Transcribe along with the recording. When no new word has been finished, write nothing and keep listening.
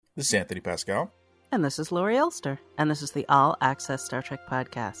This is Anthony Pascal. And this is Laurie Elster. And this is the All Access Star Trek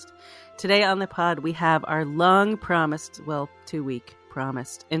podcast. Today on the pod, we have our long-promised, 2-week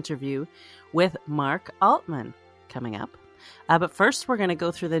promised interview with Mark Altman coming up. But first, we're going to go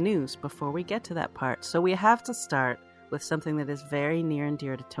through the news before we get to that part. So we have to start with something that is very near and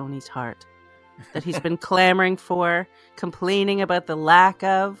dear to Tony's heart, that he's been clamoring for, complaining about the lack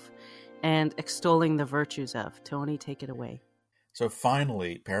of, and extolling the virtues of. Tony, take it away. So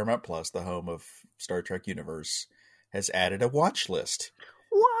finally, Paramount Plus, the home of Star Trek Universe, has added a watch list.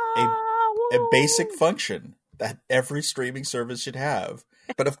 Wow! A basic function that every streaming service should have.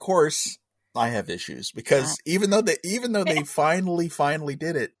 But of course, I have issues because even though they finally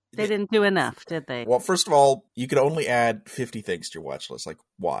did it, they didn't do enough, did they? Well, first of all, you could only add 50 things to your watch list. Like,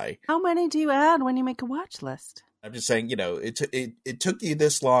 why? How many do you add when you make a watch list? I'm just saying, it took you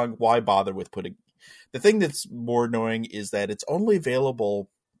this long. Why bother with putting? The thing that's more annoying is that it's only available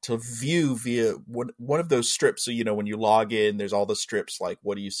to view via one of those strips. So, when you log in, there's all the strips like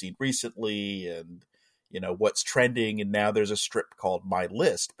what have you seen recently and, what's trending. And now there's a strip called My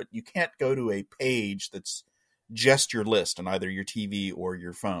List, but you can't go to a page that's just your list on either your TV or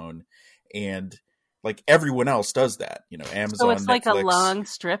your phone. And like everyone else does that, Amazon, so it's like Netflix. A long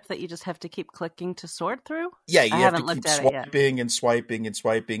strip that you just have to keep clicking to sort through? Yeah, you have to keep swiping and swiping and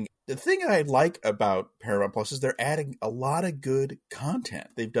swiping. The thing I like about Paramount Plus is they're adding a lot of good content.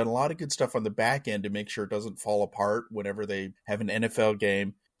 They've done a lot of good stuff on the back end to make sure it doesn't fall apart whenever they have an NFL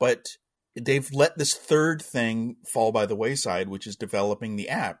game. But they've let this third thing fall by the wayside, which is developing the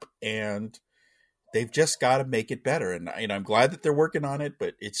app. And they've just got to make it better. And I'm glad that they're working on it,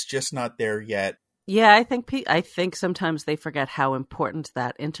 but it's just not there yet. Yeah, I think sometimes they forget how important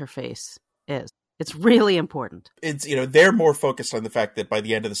that interface is. It's really important. It's, they're more focused on the fact that by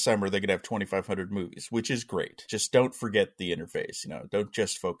the end of the summer, they're going to have 2,500 movies, which is great. Just don't forget the interface, don't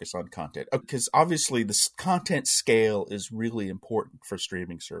just focus on content. Because obviously the content scale is really important for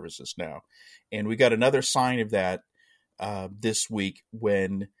streaming services now. And we got another sign of that this week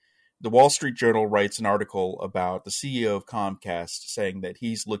when the Wall Street Journal writes an article about the CEO of Comcast saying that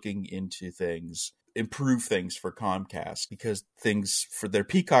he's looking into improve things for Comcast because things for their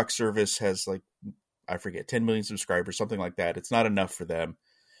Peacock service has 10 million subscribers, something like that. It's not enough for them.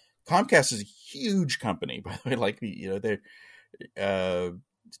 Comcast is a huge company, by the way. They're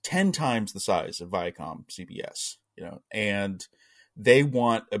 10 times the size of Viacom CBS, and they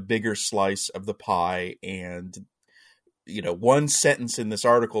want a bigger slice of the pie. And one sentence in this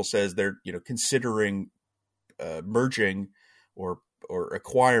article says they're, considering merging or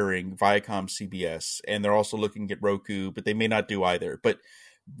acquiring Viacom CBS, and they're also looking at Roku, but they may not do either. But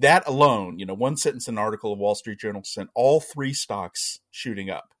that alone, one sentence in an article of Wall Street Journal sent all three stocks shooting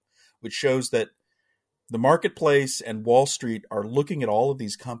up, which shows that the marketplace and Wall Street are looking at all of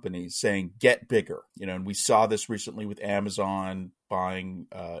these companies saying, get bigger. And we saw this recently with Amazon buying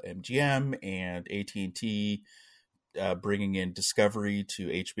MGM and AT&T bringing in Discovery to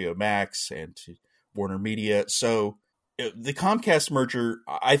HBO Max and to Warner Media. So the Comcast merger,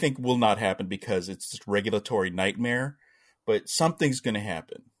 I think, will not happen because it's just a regulatory nightmare, but something's going to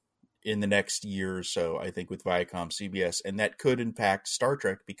happen in the next year or so, I think, with Viacom CBS, and that could impact Star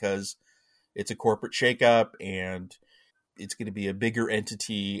Trek because it's a corporate shakeup and it's going to be a bigger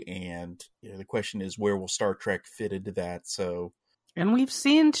entity, and the question is, where will Star Trek fit into that? So. And we've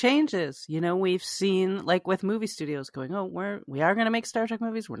seen changes. We've seen, like with movie studios going, we are going to make Star Trek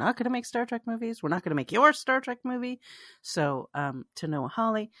movies. We're not going to make Star Trek movies. We're not going to make your Star Trek movie. So, to Noah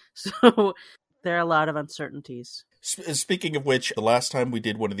Hawley. So there are a lot of uncertainties. Speaking of which, the last time we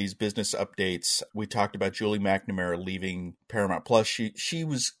did one of these business updates, we talked about Julie McNamara leaving Paramount Plus. She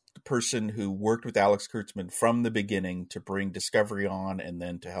was the person who worked with Alex Kurtzman from the beginning to bring Discovery on and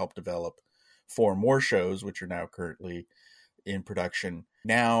then to help develop 4 more shows, which are now currently in production.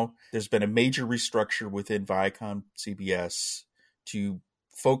 Now there's been a major restructure within Viacom CBS to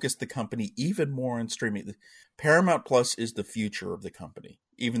focus the company even more on streaming. Paramount Plus is the future of the company,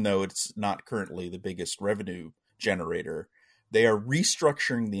 even though it's not currently the biggest revenue generator. They are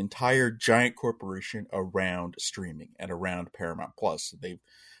restructuring the entire giant corporation around streaming and around Paramount Plus. They've,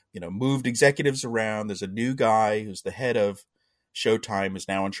 moved executives around. There's a new guy who's the head of Showtime, is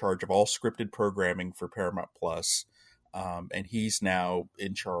now in charge of all scripted programming for Paramount Plus. And he's now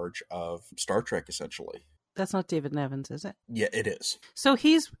in charge of Star Trek, essentially. That's not David Nevins, is it? Yeah, it is. So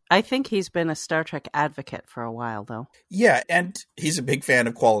I think he's been a Star Trek advocate for a while, though. Yeah, and he's a big fan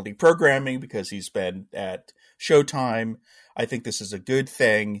of quality programming because he's been at Showtime. I think this is a good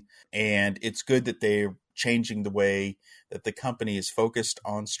thing, and it's good that they're changing the way that the company is focused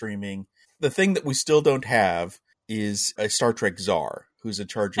on streaming. The thing that we still don't have is a Star Trek czar who's in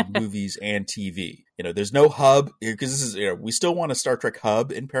charge of movies and TV. There's no hub, because this is, we still want a Star Trek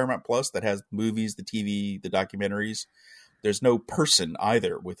hub in Paramount Plus that has movies, the TV, the documentaries. There's no person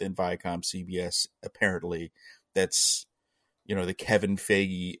either within Viacom CBS, apparently, that's, the Kevin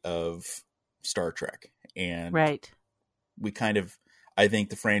Feige of Star Trek. And right. we I think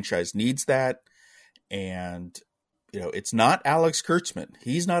the franchise needs that. And, it's not Alex Kurtzman.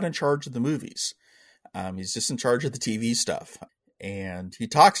 He's not in charge of the movies. He's just in charge of the TV stuff. And he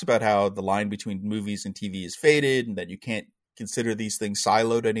talks about how the line between movies and TV is faded and that you can't consider these things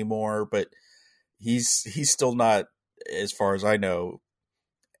siloed anymore. But he's still not, as far as I know,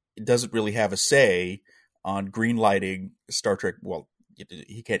 doesn't really have a say on greenlighting Star Trek. Well,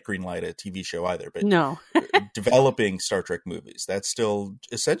 he can't greenlight a TV show either, but no. developing Star Trek movies, that's still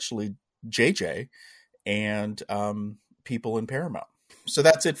essentially JJ and people in Paramount. So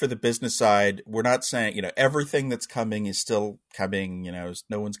that's it for the business side. We're not saying, everything that's coming is still coming.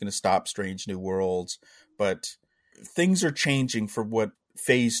 No one's going to stop Strange New Worlds, but things are changing for what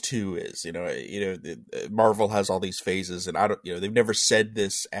phase 2 is. Marvel has all these phases, and they've never said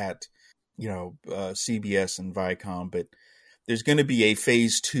this at, CBS and Viacom, but there's going to be a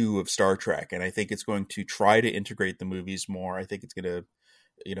phase 2 of Star Trek. And I think it's going to try to integrate the movies more. I think it's going to,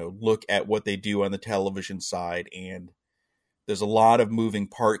 look at what they do on the television side. And there's a lot of moving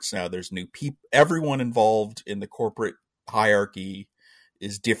parts now. There's new people. Everyone involved in the corporate hierarchy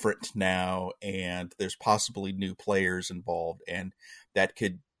is different now. And there's possibly new players involved. And that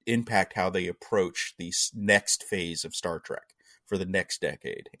could impact how they approach the next phase of Star Trek for the next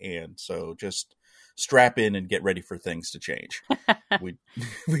decade. And so just strap in and get ready for things to change. we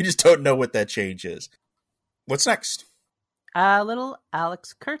just don't know what that change is. What's next? Little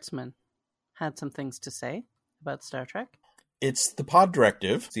Alex Kurtzman had some things to say about Star Trek. It's the Pod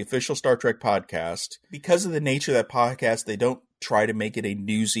Directive, the official Star Trek podcast. Because of the nature of that podcast, they don't try to make it a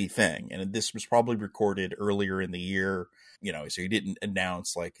newsy thing. And this was probably recorded earlier in the year, so he didn't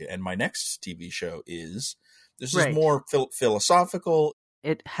announce and my next TV show is. This is more philosophical.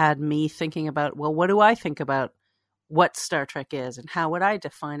 It had me thinking about, well, what do I think about what Star Trek is and how would I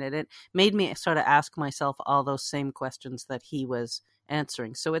define it? It made me sort of ask myself all those same questions that he was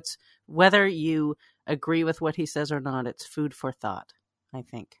answering. So it's whether you agree with what he says or not, it's food for thought, I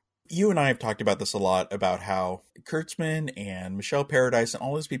think. You and I have talked about this a lot, about how Kurtzman and Michelle Paradise and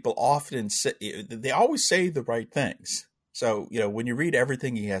all these people often they always say the right things. So, when you read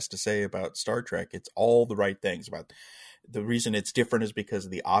everything he has to say about Star Trek, it's all the right things. About the reason it's different is because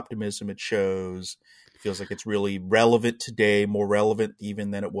of the optimism it shows. It feels like it's really relevant today, more relevant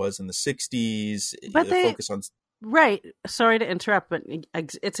even than it was in the 60s. But the focus on... Right. Sorry to interrupt, but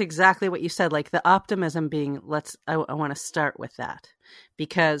it's exactly what you said. Like the optimism being, I want to start with that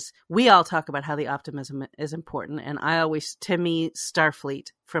because we all talk about how the optimism is important. And to me, Starfleet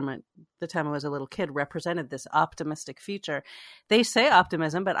from the time I was a little kid represented this optimistic future. They say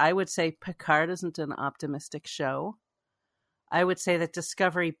optimism, but I would say Picard isn't an optimistic show. I would say that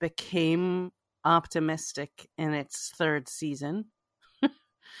Discovery became optimistic in its third season.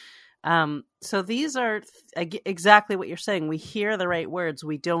 So these are exactly what you're saying. We hear the right words.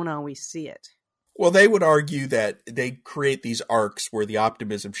 We don't always see it. Well, they would argue that they create these arcs where the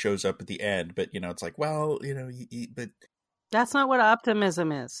optimism shows up at the end, but it's like, well, but that's not what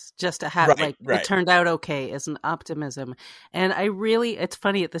optimism is. Just to have it turned out okay is an optimism. And it's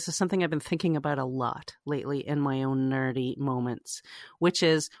funny. This is something I've been thinking about a lot lately in my own nerdy moments, which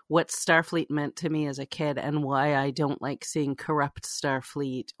is what Starfleet meant to me as a kid and why I don't like seeing corrupt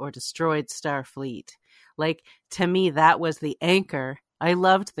Starfleet or destroyed Starfleet. Like, to me, that was the anchor. I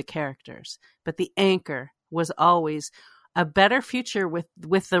loved the characters, but the anchor was always a better future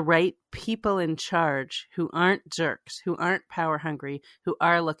with the right people in charge who aren't jerks, who aren't power hungry, who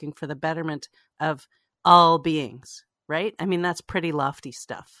are looking for the betterment of all beings, right? I mean, that's pretty lofty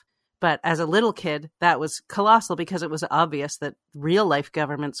stuff. But as a little kid, that was colossal because it was obvious that real life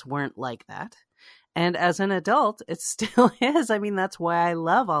governments weren't like that. And as an adult, it still is. I mean, that's why I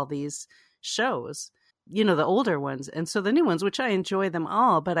love all these shows, the older ones. And so the new ones, which I enjoy them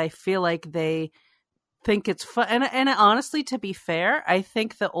all, but I feel like they think it's fun. And honestly, to be fair, I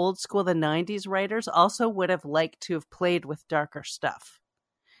think the old school, the 90s writers also would have liked to have played with darker stuff.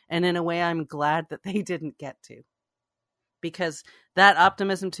 And in a way, I'm glad that they didn't get to. Because that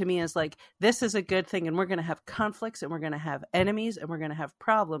optimism to me is like, this is a good thing and we're going to have conflicts and we're going to have enemies and we're going to have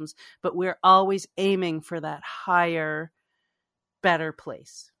problems, but we're always aiming for that higher, better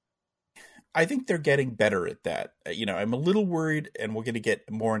place. I think they're getting better at that. I'm a little worried, and we're going to get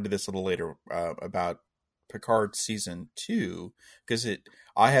more into this a little later, about Picard season 2, because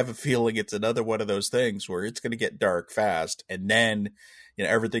I have a feeling it's another one of those things where it's going to get dark fast, and then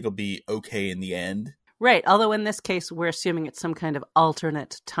everything will be okay in the end. Right. Although in this case, we're assuming it's some kind of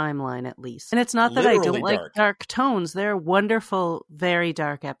alternate timeline at least. And it's not that Literally I don't like dark. dark tones. There are wonderful, very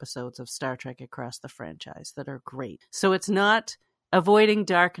dark episodes of Star Trek across the franchise that are great. So it's not avoiding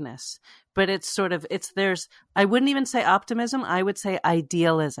darkness, but I wouldn't even say optimism. I would say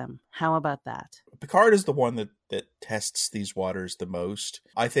idealism. How about that? Picard is the one that tests these waters the most.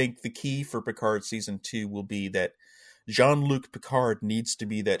 I think the key for Picard season 2 will be that Jean-Luc Picard needs to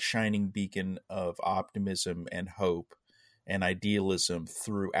be that shining beacon of optimism and hope and idealism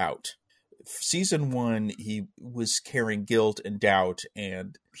throughout. Season 1, he was carrying guilt and doubt,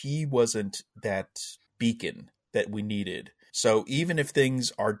 and he wasn't that beacon that we needed. So even if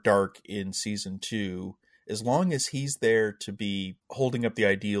things are dark in season 2, as long as he's there to be holding up the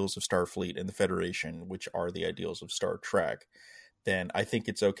ideals of Starfleet and the Federation, which are the ideals of Star Trek, then I think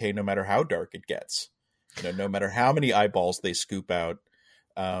it's okay no matter how dark it gets. No matter how many eyeballs they scoop out,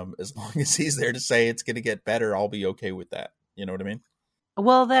 as long as he's there to say it's going to get better, I'll be okay with that. You know what I mean?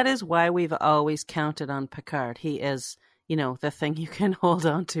 Well, that is why we've always counted on Picard. He is, the thing you can hold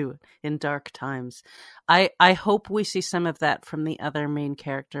on to in dark times. I hope we see some of that from the other main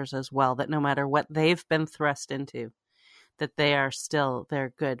characters as well, that no matter what they've been thrust into, that they are still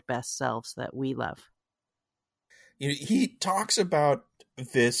their good, best selves that we love. He talks about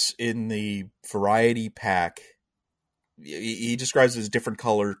this in the variety pack. He describes it as different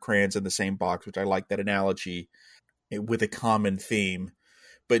colored crayons in the same box, which I like that analogy, with a common theme.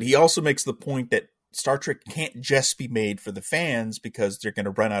 But he also makes the point that Star Trek can't just be made for the fans, because they're going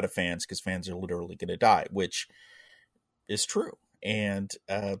to run out of fans, because fans are literally going to die, which is true.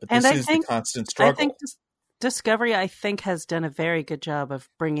 But this is the constant struggle. I think Discovery, has done a very good job of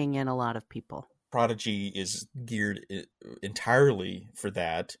bringing in a lot of people. Prodigy is geared entirely for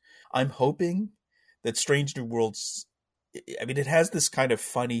that. I'm hoping that Strange New Worlds, it has this kind of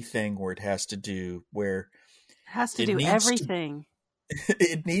funny thing where it has to do everything.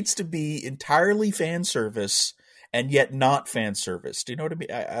 It needs to be entirely fan service and yet not fan service. Do you know what I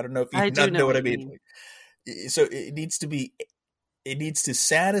mean? I don't know if you know what I mean. So it needs to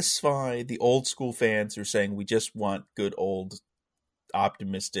satisfy the old school fans who are saying, we just want good old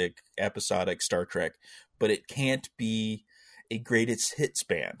optimistic episodic Star Trek, but it can't be a greatest hits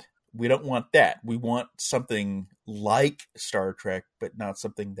band. We don't want that. We want something like Star Trek, but not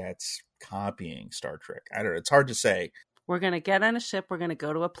something that's copying Star Trek. I don't know. It's hard to say. We're going to get on a ship. We're going to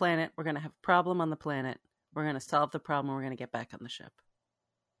go to a planet. We're going to have a problem on the planet. We're going to solve the problem. We're going to get back on the ship.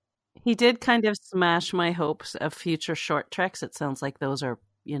 He did kind of smash my hopes of future short treks. It sounds like those are,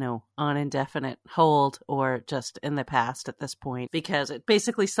 on indefinite hold or just in the past at this point, because it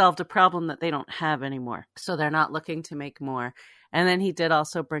basically solved a problem that they don't have anymore. So they're not looking to make more. And then he did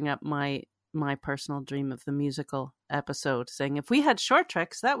also bring up my personal dream of the musical episode, saying if we had short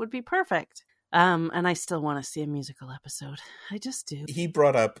treks, that would be perfect. And I still want to see a musical episode. I just do. He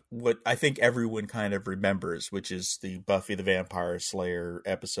brought up what I think everyone kind of remembers, which is the Buffy the Vampire Slayer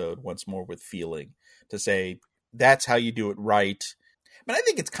episode, Once More with Feeling, to say that's how you do it right. But I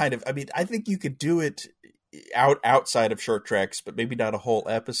think it's kind of, I think you could do it outside of short treks, but maybe not a whole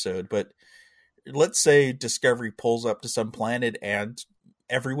episode. But let's say Discovery pulls up to some planet and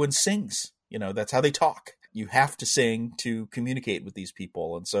everyone sings. That's how they talk. You have to sing to communicate with these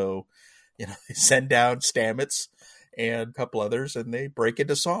people. And so, they send down Stamets and a couple others, and they break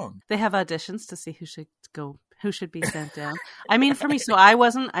into song. They have auditions to see who should be sent down. For me, so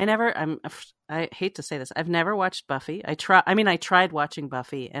I hate to say this, I've never watched Buffy. I tried watching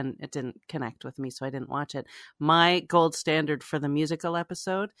Buffy and it didn't connect with me, so I didn't watch it. My gold standard for the musical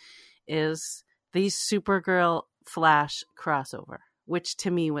episode is the Supergirl Flash crossover, which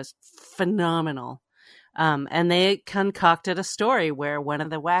to me was phenomenal. And they concocted a story where one of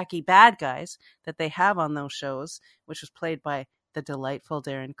the wacky bad guys that they have on those shows, which was played by the delightful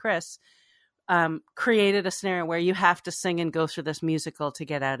Darren Criss, created a scenario where you have to sing and go through this musical to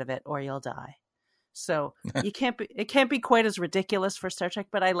get out of it or you'll die. So it can't be quite as ridiculous for Star Trek,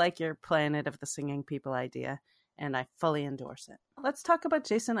 but I like your Planet of the Singing People idea. And I fully endorse it. Let's talk about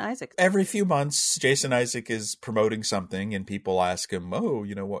Jason Isaac. Every few months, Jason Isaac is promoting something, and people ask him,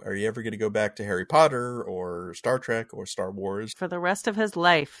 what, are you ever going to go back to Harry Potter or Star Trek or Star Wars? For the rest of his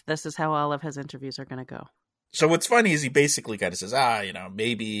life, this is how all of his interviews are going to go. So what's funny is he basically kind of says,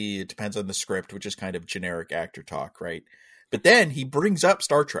 maybe it depends on the script, which is kind of generic actor talk, right? But then he brings up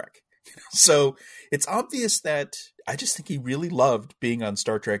Star Trek. So it's obvious that I just think he really loved being on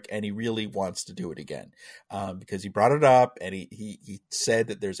Star Trek, and he really wants to do it again, because he brought it up, and he said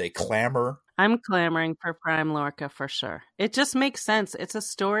that there's a clamor. I'm clamoring for Prime Lorca for sure. It just makes sense. It's a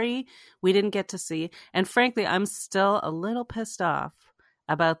story we didn't get to see. And frankly, I'm still a little pissed off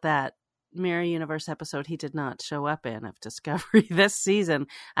about that Mirror Universe episode he did not show up in of Discovery this season,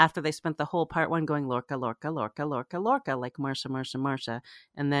 after they spent the whole part one going Lorca, Lorca, Lorca, Lorca, Lorca, like Marsha,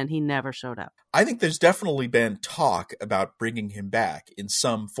 and then he never showed up. I think there's definitely been talk about bringing him back in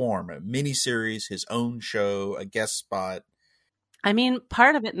some form, a miniseries, his own show, a guest spot. I mean,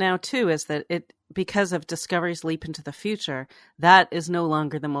 part of it now, too, is that because of Discovery's leap into the future, that is no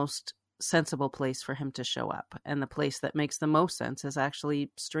longer the most sensible place for him to show up. And the place that makes the most sense is actually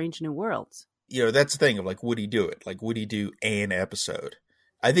Strange New Worlds. That's the thing of would he do it? Would he do an episode?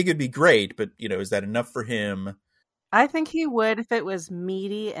 I think it'd be great, but, is that enough for him? I think he would if it was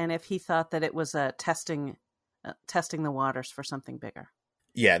meaty and if he thought that it was testing the waters for something bigger.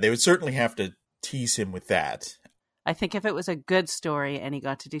 Yeah, they would certainly have to tease him with that. I think if it was a good story and he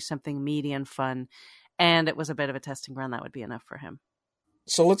got to do something meaty and fun and it was a bit of a testing ground, that would be enough for him.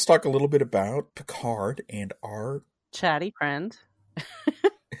 So let's talk a little bit about Picard and our chatty friend,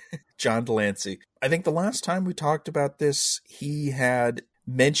 John de Lancie. I think the last time we talked about this, he had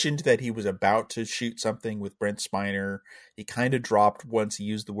mentioned that he was about to shoot something with Brent Spiner. He kind of dropped once he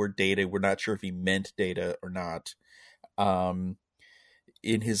used the word data. We're not sure if he meant data or not.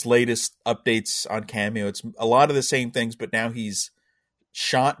 In his latest updates on Cameo, it's a lot of the same things, but now he's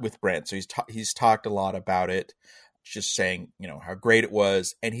shot with Brent. So he's talked a lot about it, just saying, how great it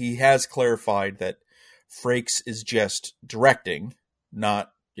was. And he has clarified that Frakes is just directing,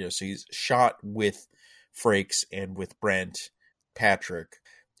 not, so he's shot with Frakes and with Brent, Patrick.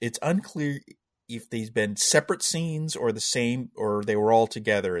 It's unclear if they've been separate scenes or the same, or they were all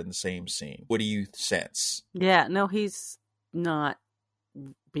together in the same scene. What do you sense? Yeah, no, he's not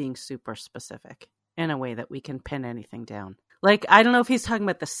being super specific in a way that we can pin anything down. I don't know if he's talking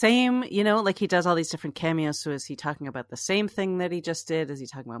about the same, he does all these different cameos. So is he talking about the same thing that he just did? Is he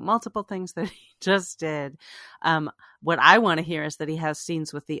talking about multiple things that he just did? What I want to hear is that he has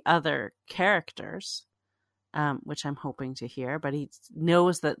scenes with the other characters, which I'm hoping to hear. But he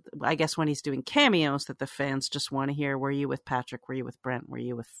knows that, I guess, when he's doing cameos, that the fans just want to hear, were you with Patrick? Were you with Brent? Were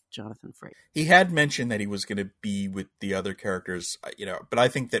you with Jonathan Frakes? He had mentioned that he was going to be with the other characters, but I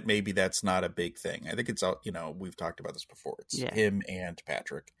think that maybe that's not a big thing. I think it's, we've talked about this before. It's him and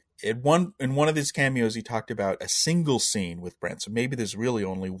Patrick. In one of his cameos, he talked about a single scene with Brent. So maybe there's really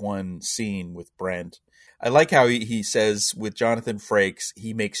only one scene with Brent. I like how he says with Jonathan Frakes,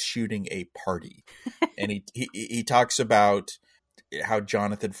 he makes shooting a party. And he talks about how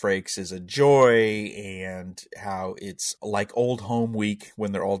Jonathan Frakes is a joy and how it's like old home week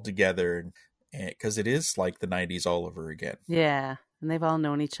when they're all together. Because it is like the 90s all over again. Yeah. And they've all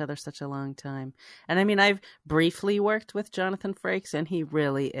known each other such a long time. And I mean, I've briefly worked with Jonathan Frakes, and he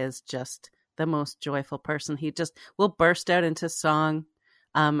really is just the most joyful person. He just will burst out into song.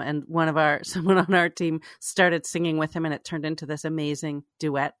 And someone on our team started singing with him, and it turned into this amazing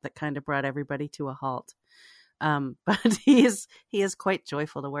duet that kind of brought everybody to a halt. But he is quite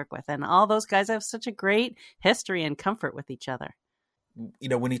joyful to work with. And all those guys have such a great history and comfort with each other.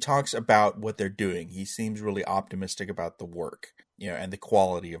 When he talks about what they're doing, he seems really optimistic about the work, and the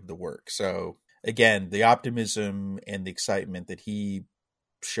quality of the work. So again, the optimism and the excitement that he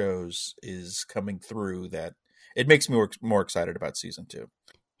shows is coming through, that it makes me more excited about season 2.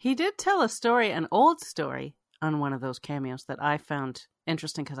 He did tell an old story on one of those cameos that I found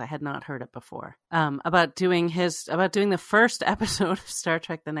interesting because I had not heard it before, about doing the first episode of Star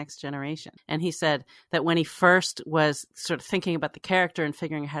Trek The Next Generation. And he said that when he first was sort of thinking about the character and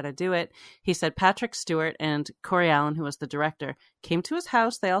figuring out how to do it, he said Patrick Stewart and Corey Allen, who was the director, came to his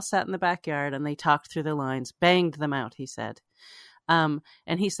house. They all sat in the backyard and they talked through the lines, banged them out, he said. And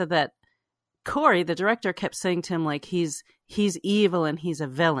he said that Corey, the director, kept saying to him, he's evil and he's a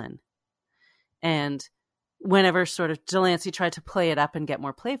villain. And whenever sort of de Lancie tried to play it up and get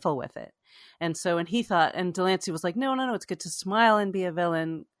more playful with it. And he thought, and de Lancie was like, no, it's good to smile and be a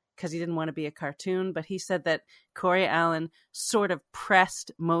villain, because he didn't want to be a cartoon. But he said that Corey Allen sort of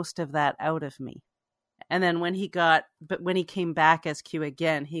pressed most of that out of me. And then when he came back as Q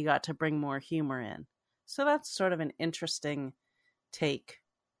again, he got to bring more humor in. So that's sort of an interesting take.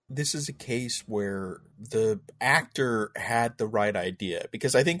 This is a case where the actor had the right idea,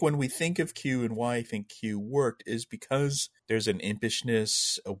 because I think when we think of Q and why I think Q worked is because there's an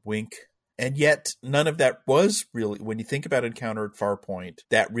impishness, a wink, and yet none of that was really, when you think about Encounter at Farpoint,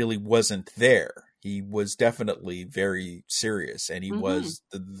 that really wasn't there. He was definitely very serious, and he Mm-hmm. was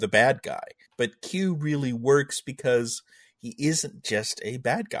the bad guy. But Q really works because he isn't just a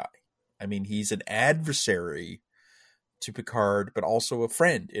bad guy. I mean, he's an adversary to Picard, but also a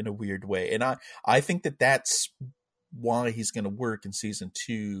friend in a weird way. And I think that that's why he's going to work in season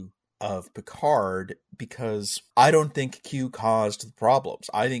 2 of Picard, because I don't think Q caused the problems.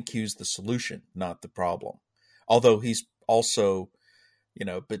 I think Q's the solution, not the problem. Although he's also,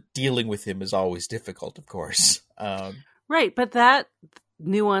 but dealing with him is always difficult, of course. Right, but that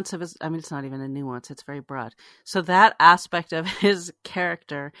nuance of his, I mean, it's not even a nuance, it's very broad. So that aspect of his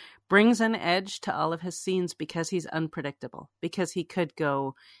character brings an edge to all of his scenes because he's unpredictable, because he could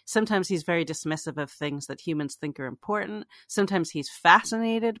go, sometimes he's very dismissive of things that humans think are important. Sometimes he's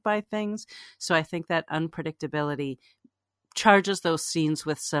fascinated by things. So I think that unpredictability charges those scenes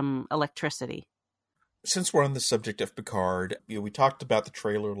with some electricity. Since we're on the subject of Picard, we talked about the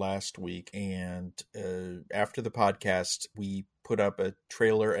trailer last week, and after the podcast, we put up a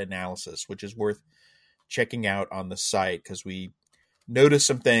trailer analysis, which is worth checking out on the site because we noticed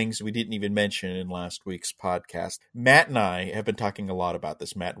some things we didn't even mention in last week's podcast. Matt and I have been talking a lot about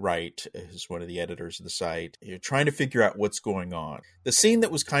this. Matt Wright is one of the editors of the site. You're trying to figure out what's going on. The scene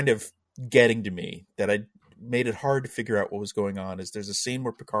that was kind of getting to me, that I made it hard to figure out what was going on, is there's a scene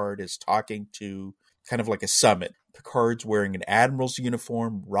where Picard is talking to kind of like a summit. Picard's wearing an admiral's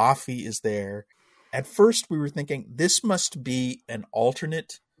uniform. Raffi is there. At first, we were thinking this must be an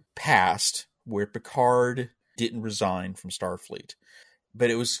alternate past where Picard didn't resign from Starfleet.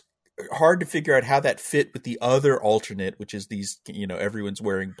 But it was hard to figure out how that fit with the other alternate, which is these, everyone's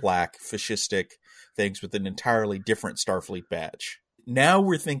wearing black, fascistic things with an entirely different Starfleet badge. Now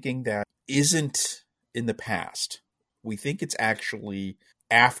we're thinking that isn't in the past. We think it's actually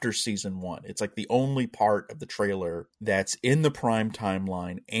after season 1. It's like the only part of the trailer that's in the Prime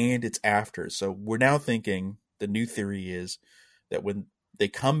timeline, and it's after. So we're now thinking the new theory is that when they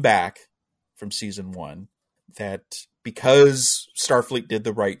come back from season 1, that because Starfleet did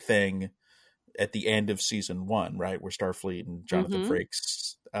the right thing at the end of season 1, right, where Starfleet and Jonathan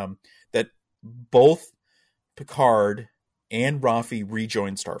Frakes, that both Picard and Raffi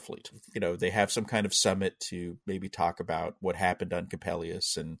rejoin Starfleet. They have some kind of summit to maybe talk about what happened on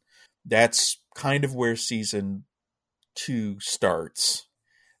Coppelius, and that's kind of where season 2 starts.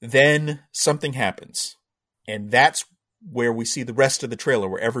 Then something happens, and that's where we see the rest of the trailer,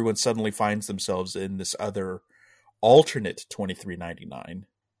 where everyone suddenly finds themselves in this other alternate 2399,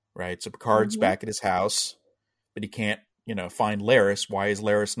 right? So Picard's back at his house, but he can't, find Laris. Why is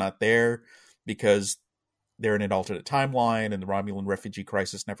Laris not there? Because they're in an alternate timeline, and the Romulan refugee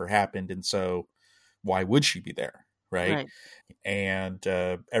crisis never happened, and so why would she be there, right? And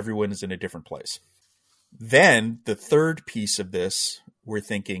everyone is in a different place. Then the third piece of this we're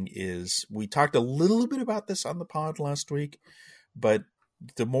thinking is, we talked a little bit about this on the pod last week, but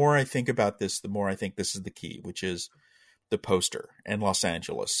the more I think about this, the more I think this is the key, which is the poster and Los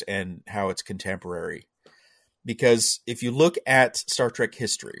Angeles and how it's contemporary. Because if you look at Star Trek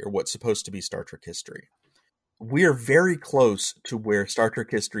history, or what's supposed to be Star Trek history, we are very close to where Star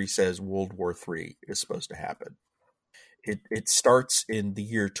Trek history says World War III is supposed to happen. It starts in the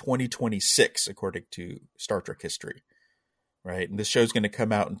year 2026, according to Star Trek history, right? And this show's going to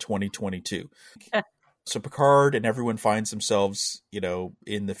come out in 2022. So Picard and everyone finds themselves,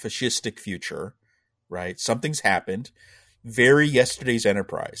 in the fascistic future, right? Something's happened. Very Yesterday's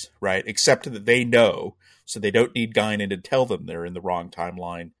Enterprise, right? Except that they know, so they don't need Guinan to tell them they're in the wrong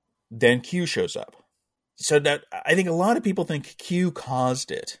timeline. Then Q shows up. So that, I think a lot of people think Q caused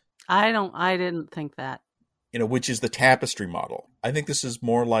it. I didn't think that. Which is the tapestry model. I think this is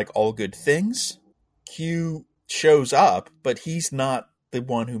more like All Good Things. Q shows up, but he's not the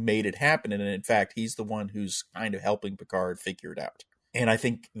one who made it happen. And in fact, he's the one who's kind of helping Picard figure it out. And I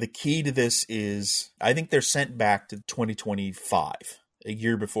think the key to this is, I think they're sent back to 2025, a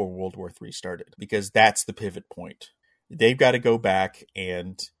year before World War III started, because that's the pivot point. They've got to go back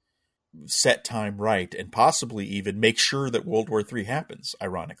and set time right, and possibly even make sure that World War III happens.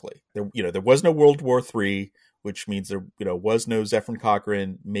 Ironically, there was no World War III, which means there was no Zefram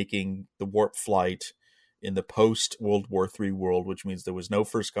Cochrane making the warp flight in the post World War III world, which means there was no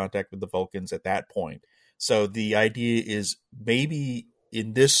first contact with the Vulcans at that point. So the idea is, maybe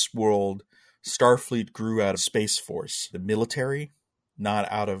in this world, Starfleet grew out of Space Force, the military, not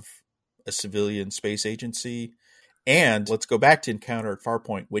out of a civilian space agency. And let's go back to Encounter at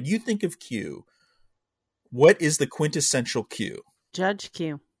Farpoint. When you think of Q, what is the quintessential Q? Judge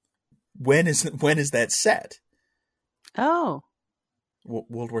Q. When is that set? Oh.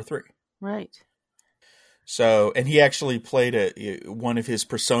 World War III. Right. So, and he actually played one of his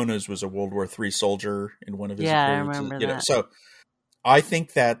personas was a World War III soldier in one of his Yeah, I appearances. remember that. So I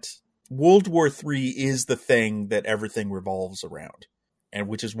think that World War III is the thing that everything revolves around, and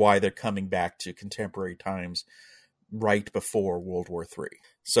which is why they're coming back to contemporary times right before World War III.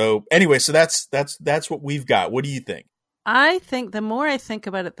 So anyway, so that's what we've got. What do you think? I think the more I think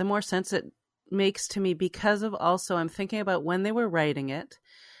about it, the more sense it makes to me, because of also I'm thinking about when they were writing it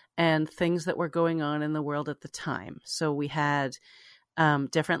and things that were going on in the world at the time. So we had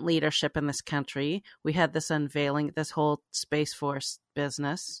different leadership in this country. We had this unveiling, this whole Space Force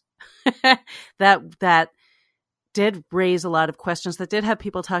business that did raise a lot of questions, that did have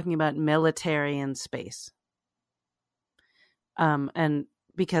people talking about military in space. And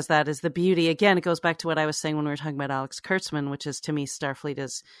because that is the beauty. Again, it goes back to what I was saying when we were talking about Alex Kurtzman, which is, to me, Starfleet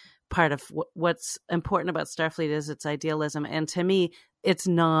is part of what's important about Starfleet is its idealism. And to me, its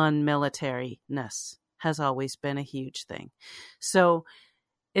non-militariness has always been a huge thing. So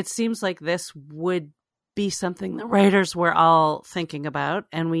it seems like this would be something the writers were all thinking about.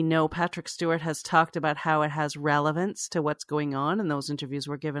 And we know Patrick Stewart has talked about how it has relevance to what's going on. And those interviews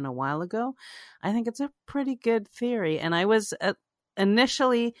were given a while ago. I think it's a pretty good theory. And I was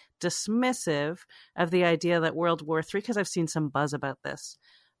initially dismissive of the idea that World War III, because I've seen some buzz about this,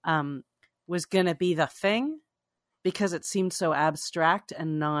 was going to be the thing, because it seemed so abstract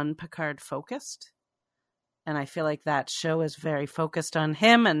and non-Picard focused. And I feel like that show is very focused on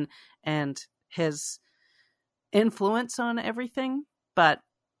him and his influence on everything. But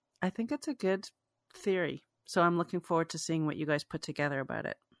I think it's a good theory. So I'm looking forward to seeing what you guys put together about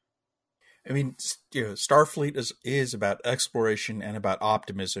it. I mean, Starfleet is about exploration and about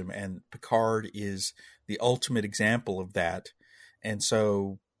optimism, and Picard is the ultimate example of that. And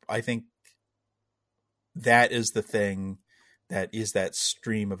so I think that is the thing that is that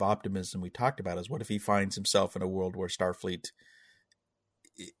stream of optimism we talked about, is what if he finds himself in a world where Starfleet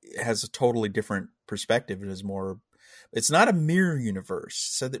has a totally different perspective and is more, it's not a mirror universe,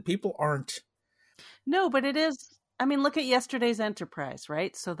 so that people aren't. No, but it is. I mean, look at yesterday's Enterprise,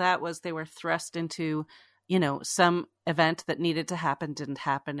 right? So that was, they were thrust into, some event that needed to happen, didn't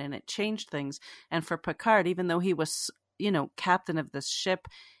happen, and it changed things. And for Picard, even though he was, captain of this ship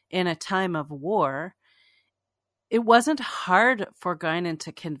in a time of war, it wasn't hard for Guinan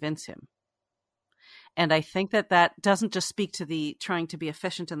to convince him. And I think that doesn't just speak to the trying to be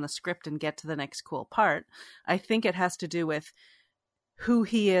efficient in the script and get to the next cool part. I think it has to do with who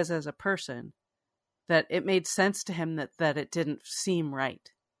he is as a person, that it made sense to him that it didn't seem right.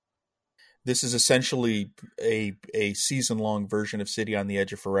 This is essentially a season-long version of City on the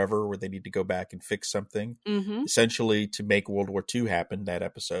Edge of Forever, where they need to go back and fix something, essentially to make World War II happen, that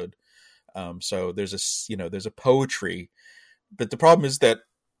episode. So there's a poetry, but the problem is that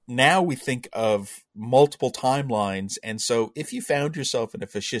now we think of multiple timelines. And so if you found yourself in a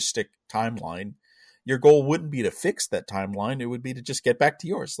fascistic timeline, your goal wouldn't be to fix that timeline. It would be to just get back to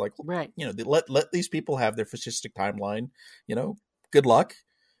yours. Like, right. Let these people have their fascistic timeline, good luck.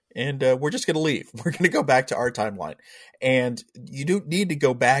 And we're just going to leave. We're going to go back to our timeline. And you don't need to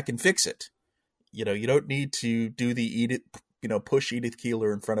go back and fix it. You don't need to do the push Edith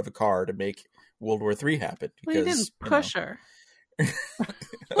Keeler in front of a car to make World War III happen. Because, well, he didn't push her.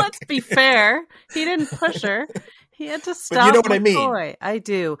 Let's be fair. He didn't push her. He had to stop. But you know what I mean? Boy. I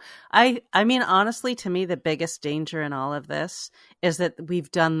do. I mean, honestly, to me, the biggest danger in all of this is that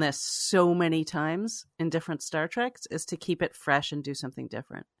we've done this so many times in different Star Treks, is to keep it fresh and do something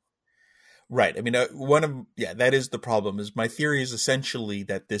different. Right. I mean, that is the problem. Is my theory is essentially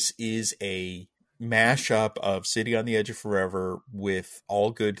that this is a mashup of City on the Edge of Forever with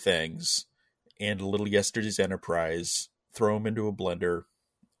All Good Things and a little Yesterday's Enterprise. Throw them into a blender,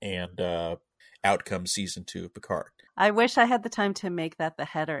 and out comes season 2 of Picard. I wish I had the time to make that the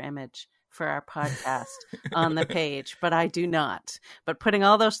header image for our podcast on the page, but I do not. But putting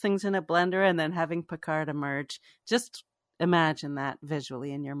all those things in a blender and then having Picard emerge, just imagine that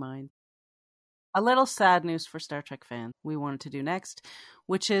visually in your mind. A little sad news for Star Trek fans we wanted to do next,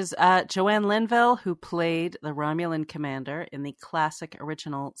 which is Joanne Linville, who played the Romulan commander in the classic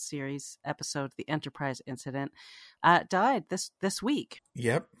original series episode, The Enterprise Incident, died this week.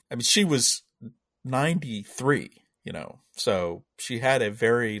 Yep. I mean, she was 93, so she had a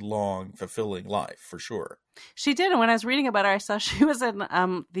very long, fulfilling life, for sure. She did, and when I was reading about her, I saw she was in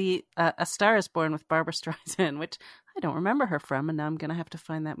A Star is Born with Barbra Streisand, which I don't remember her from, and now I'm going to have to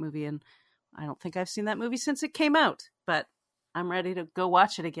find that movie, and I don't think I've seen that movie since it came out, but I'm ready to go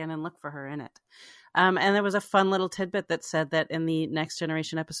watch it again and look for her in it. And there was a fun little tidbit that said that in the Next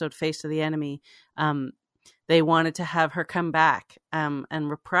Generation episode, Face of the Enemy, they wanted to have her come back and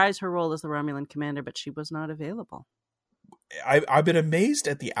reprise her role as the Romulan commander, but she was not available. I've been amazed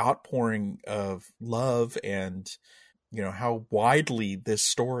at the outpouring of love and, you know, how widely this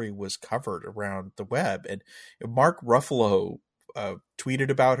story was covered around the web. And Mark Ruffalo tweeted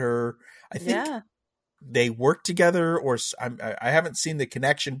about her. I think they worked together, or I haven't seen the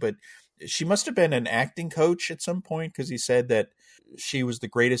connection, but she must have been an acting coach at some point, because he said that she was the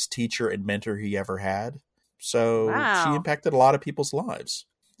greatest teacher and mentor he ever had. So she impacted a lot of people's lives.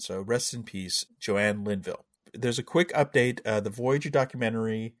 So rest in peace, Joanne Linville. There's a quick update. The Voyager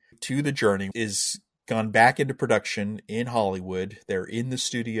documentary To the Journey is gone back into production in Hollywood. They're in the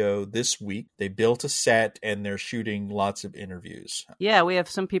studio this week. They built a set and they're shooting lots of interviews. Yeah, we have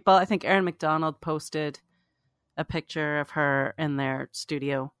some people. I think Aaron McDonald posted a picture of her in their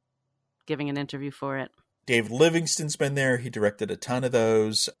studio giving an interview for it. David Livingston's been there. He directed a ton of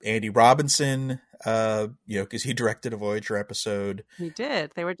those. Andy Robinson, because he directed a Voyager episode. He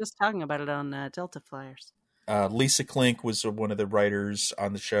did. They were just talking about it on Delta Flyers. Lisa Klink was one of the writers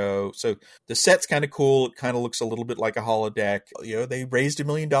on the show. So the set's kind of cool. It kind of looks a little bit like a holodeck. You know, they raised $1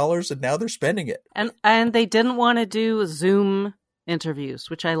 million and now they're spending it. And they didn't want to do Zoom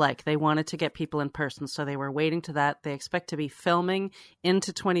interviews, which I like. They wanted to get people in person, so they were waiting to that. They expect to be filming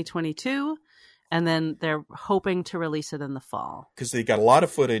into 2022, and then they're hoping to release it in the fall. Because they got a lot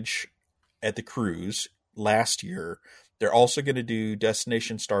of footage at the cruise last year. They're also going to do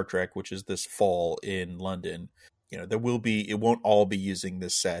Destination Star Trek, which is this fall in London. You know, it won't all be using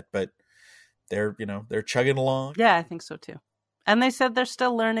this set, but they're chugging along. Yeah, I think so too. And they said they're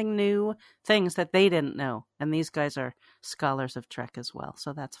still learning new things that they didn't know. And these guys are scholars of Trek as well,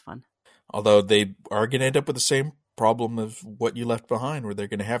 so that's fun. Although they are going to end up with the same problem of What You Left Behind, where they're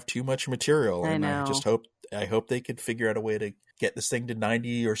going to have too much material. I know. I hope they could figure out a way to get this thing to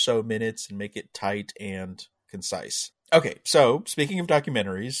 90 or so minutes and make it tight and concise. Okay, so speaking of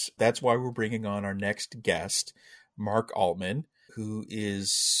documentaries, that's why we're bringing on our next guest, Mark Altman, who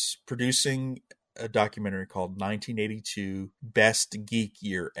is producing a documentary called 1982 Best Geek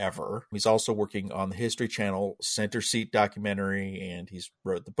Year Ever. He's also working on the History Channel Center Seat documentary, and he's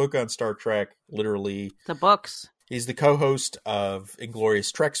wrote the book on Star Trek, literally. The books. He's the co-host of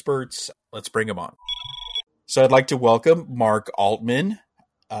Inglorious Treksperts. Let's bring him on. So I'd like to welcome Mark Altman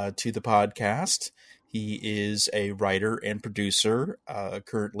to the podcast. He is a writer and producer,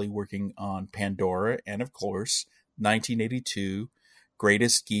 currently working on Pandora and, of course, 1982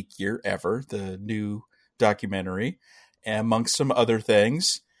 Greatest Geek Year Ever, the new documentary, amongst some other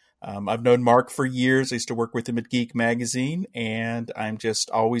things. I've known Mark for years. I used to work with him at Geek Magazine, and I'm just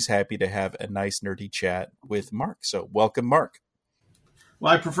always happy to have a nice nerdy chat with Mark. So welcome, Mark.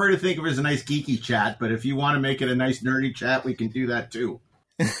 Well, I prefer to think of it as a nice geeky chat, but if you want to make it a nice nerdy chat, we can do that too.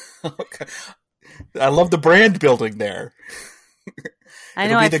 Okay. I love the brand building there. I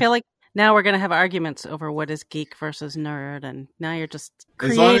know. I feel like now we're going to have arguments over what is geek versus nerd, and now you're just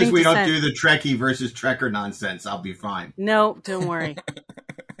creating as long as we dissent. don't do the Trekkie versus Trekker nonsense, I'll be fine. No, don't worry.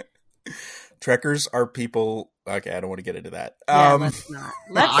 Trekkers are people. Okay, I don't want to get into that. Yeah, let's not.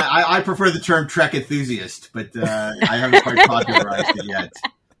 I prefer the term Trek enthusiast, but I haven't quite popularized it yet.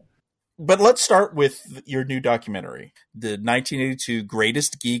 But let's start with your new documentary, the 1982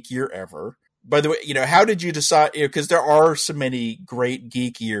 Greatest Geek Year Ever. By the way, how did you decide, because there are so many great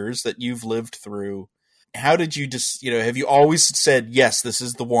geek years that you've lived through. How did you just, have you always said, yes, this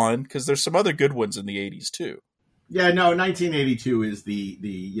is the one? Because there's some other good ones in the 80s too. Yeah, no, 1982 is the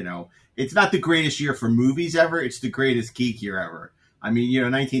it's not the greatest year for movies ever. It's the greatest geek year ever. I mean,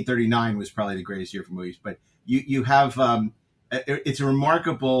 1939 was probably the greatest year for movies, but you have, it's a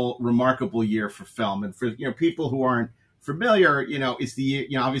remarkable year for film. And for, people who aren't familiar, it's the year,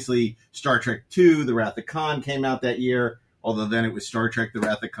 obviously Star Trek II, The Wrath of Khan came out that year, although then it was Star Trek, The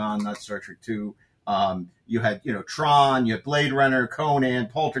Wrath of Khan, not Star Trek II. You had, Tron, you had Blade Runner, Conan,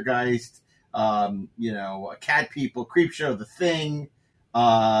 Poltergeist, Cat People, Creepshow, The Thing,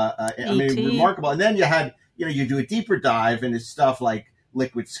 I mean, remarkable. And then you had, you do a deeper dive into stuff like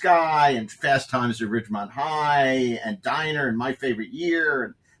Liquid Sky and Fast Times at Ridgemont High and Diner and My Favorite Year.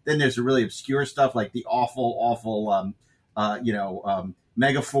 And then there's the really obscure stuff like the awful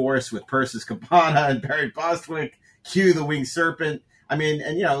Megaforce with Persis Campana and Barry Bostwick, Q the Winged Serpent. I mean,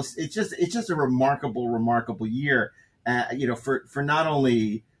 and it's just a remarkable year. For not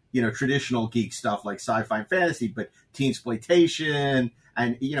only traditional geek stuff like sci-fi and fantasy, but teensploitation,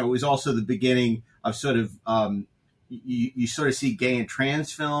 and it was also the beginning of sort of you sort of see gay and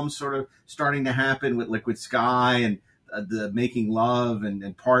trans films sort of starting to happen with Liquid Sky and the Making Love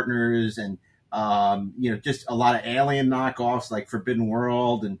and Partners and just a lot of alien knockoffs like Forbidden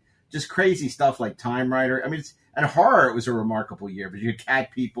World and just crazy stuff like Time Rider. I mean, and horror, it was a remarkable year. But you had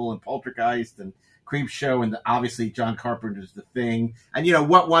Cat People and Poltergeist and Creepshow, and obviously John Carpenter's The Thing. And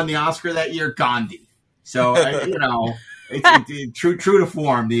what won the Oscar that year? Gandhi. So it's true to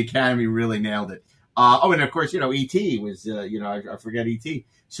form. The Academy really nailed it. And of course, E.T. was I forget E.T.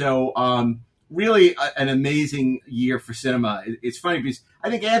 So really an amazing year for cinema. It's funny because I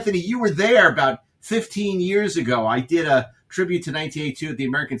think, Anthony, you were there about 15 years ago. I did a tribute to 1982 at the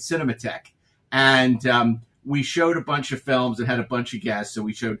American Cinematheque, and we showed a bunch of films and had a bunch of guests. So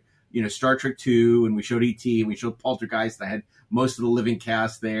we showed Star Trek II, and we showed E.T., and we showed Poltergeist. I had most of the living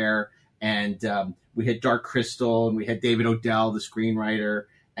cast there, and we had Dark Crystal, and we had David Odell, the screenwriter,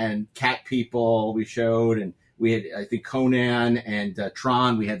 and Cat People we showed, and we had, I think, Conan and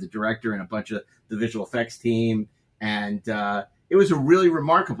Tron. We had the director and a bunch of the visual effects team. And it was a really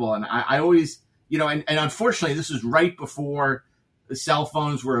remarkable. And I always, and unfortunately, this was right before the cell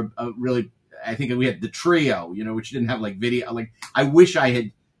phones were really, I think we had the Trio, which didn't have like video. Like, I wish I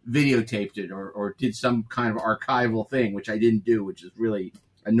had videotaped it or did some kind of archival thing, which I didn't do, which is really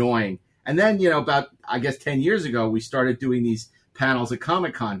annoying. And then, about, I guess, 10 years ago, we started doing these panels at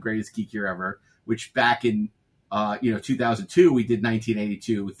Comic-Con, Greatest Geek Year Ever, which back in 2002, we did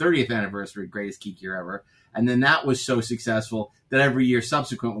 1982, 30th anniversary, Greatest Geek Year Ever. And then that was so successful that every year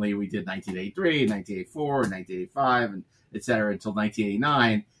subsequently we did 1983, 1984, 1985, and et cetera, until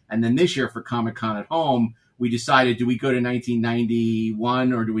 1989. And then this year for Comic-Con at Home, we decided, do we go to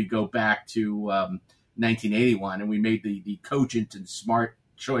 1991 or do we go back to 1981? And we made the cogent and smart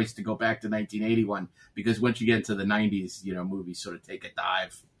choice to go back to 1981, because once you get into the 90s, movies sort of take a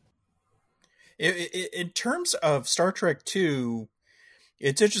dive. In terms of Star Trek II,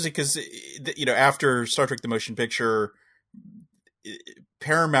 it's interesting because, after Star Trek the Motion Picture,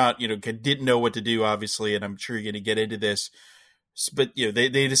 Paramount, didn't know what to do, obviously, and I'm sure you're going to get into this. But,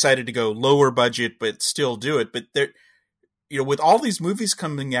 they decided to go lower budget, but still do it. But, with all these movies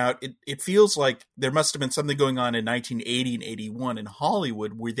coming out, it feels like there must have been something going on in 1980 and 81 in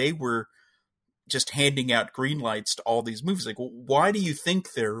Hollywood where they were just handing out green lights to all these movies. Like, why do you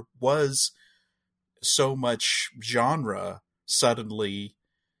think there was so much genre suddenly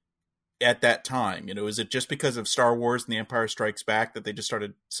at that time? Is it just because of Star Wars and The Empire Strikes Back that they just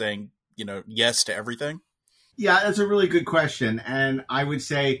started saying, yes to everything? Yeah, that's a really good question. And I would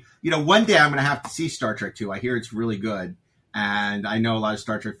say, one day I'm going to have to see Star Trek II. I hear it's really good. And I know a lot of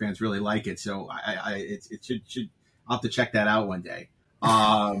Star Trek fans really like it. So I'll have to check that out one day.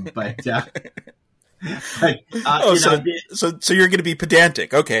 So you're going to be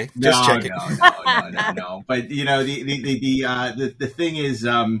pedantic. Okay. Just checking. No. But the thing is,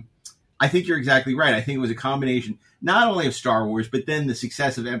 I think you're exactly right. I think it was a combination, not only of Star Wars, but then the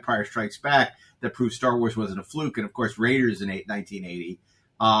success of Empire Strikes Back that proved Star Wars wasn't a fluke. And of course, Raiders in 1980,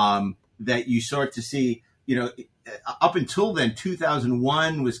 that you start to see, up until then,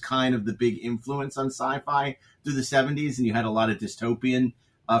 2001 was kind of the big influence on sci-fi through the 70s. And you had a lot of dystopian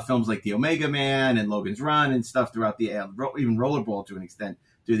films like The Omega Man and Logan's Run and stuff throughout even Rollerball to an extent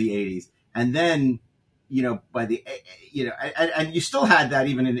through the 80s. And then, by the, and you still had that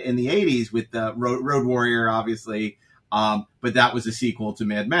even in the 80s with Road Warrior, obviously. But that was a sequel to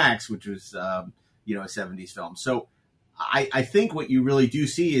Mad Max, which was, a 70s film. So I think what you really do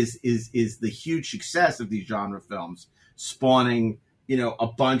see is the huge success of these genre films spawning, a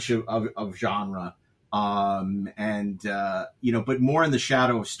bunch of genre. But more in the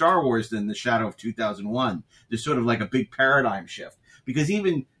shadow of Star Wars than the shadow of 2001. There's sort of like a big paradigm shift, because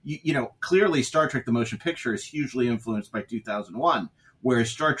even, clearly Star Trek the Motion Picture is hugely influenced by 2001,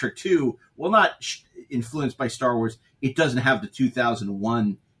 whereas Star Trek II, well, not influenced by Star Wars, it doesn't have the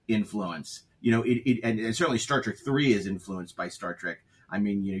 2001 influence. And certainly Star Trek 3 is influenced by Star Trek. I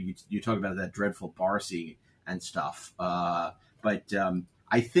mean, you talk about that dreadful bar scene and stuff. But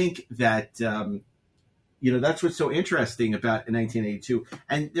I think that, that's what's so interesting about 1982.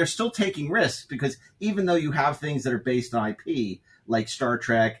 And they're still taking risks, because even though you have things that are based on IP, like Star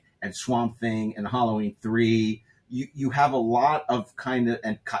Trek and Swamp Thing and Halloween 3, you have a lot of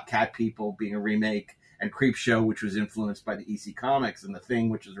and Cat People being a remake, and Creepshow, which was influenced by the EC Comics, and The Thing,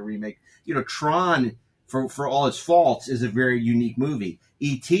 which is a remake. Tron, for all its faults, is a very unique movie.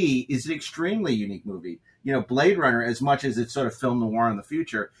 E.T. is an extremely unique movie. Blade Runner, as much as it's sort of film noir in the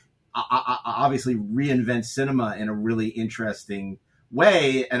future, obviously reinvents cinema in a really interesting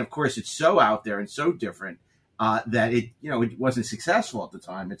way. And of course, it's so out there and so different that it wasn't successful at the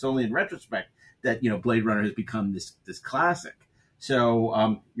time. It's only in retrospect that, Blade Runner has become this classic.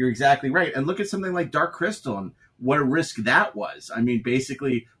 So you're exactly right. And look at something like Dark Crystal and what a risk that was. I mean,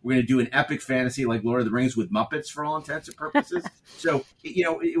 basically, we're going to do an epic fantasy like Lord of the Rings with Muppets for all intents and purposes. So,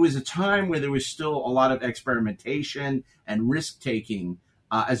 it was a time where there was still a lot of experimentation and risk taking,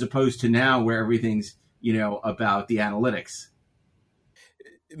 as opposed to now where everything's, about the analytics.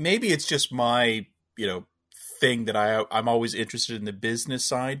 Maybe it's just my, thing that I'm always interested in the business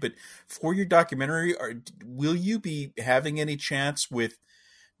side, but for your documentary, will you be having any chance with,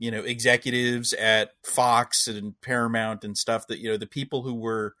 executives at Fox and Paramount and stuff that, the people who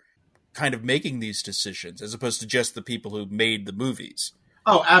were kind of making these decisions as opposed to just the people who made the movies?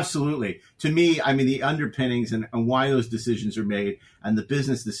 Oh, absolutely. To me, I mean, the underpinnings and why those decisions are made and the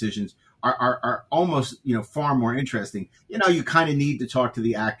business decisions are almost, far more interesting. You kind of need to talk to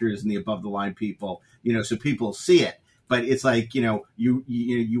the actors and the above the line people, so people see it. But it's like, you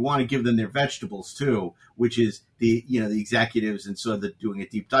want to give them their vegetables too, which is the executives and so they're doing a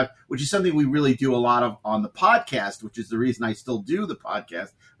deep dive, which is something we really do a lot of on the podcast, which is the reason I still do the podcast,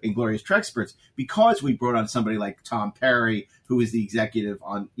 Inglorious Trexperts, because we brought on somebody like Tom Perry, who is the executive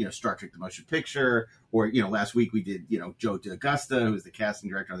on, Star Trek: The Motion Picture, or, last week we did, Joe DaGusta, who's the casting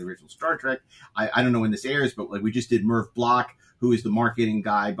director on the original Star Trek. I don't know when this airs, but like we just did Merv Block, who is the marketing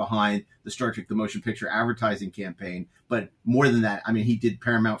guy behind the Star Trek: The Motion Picture advertising campaign. But more than that, I mean, he did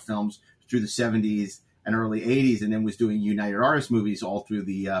Paramount films through the 70s and early 80s, and then was doing United Artists movies all through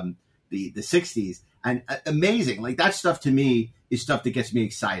the 60s. And amazing. Like, that stuff to me is stuff that gets me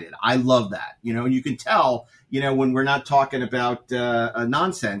excited. I love that, and you can tell, when we're not talking about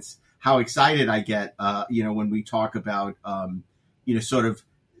nonsense, how excited I get, when we talk about, sort of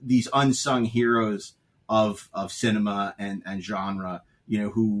these unsung heroes of cinema and genre,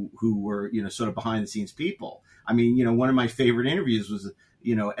 who were, sort of behind the scenes people. I mean, one of my favorite interviews was,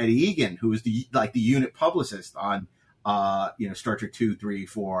 Eddie Egan, who was the unit publicist on, Star Trek 2, 3,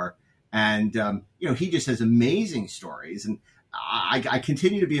 4. And, he just has amazing stories. And I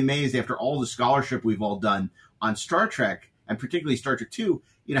continue to be amazed after all the scholarship we've all done on Star Trek, and particularly Star Trek 2,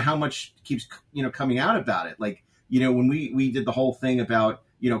 how much keeps, coming out about it. Like, when we did the whole thing about,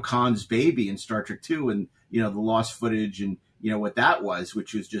 Khan's baby in Star Trek 2 and, the lost footage and, what that was,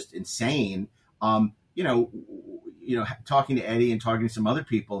 which was just insane. Talking to Eddie and talking to some other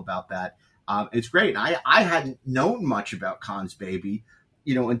people about that, it's great. And I hadn't known much about Khan's baby,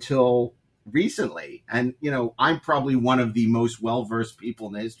 until recently. And, I'm probably one of the most well-versed people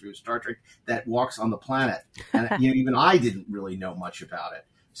in the history of Star Trek that walks on the planet. And, even I didn't really know much about it.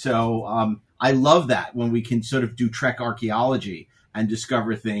 So I love that when we can sort of do Trek archaeology and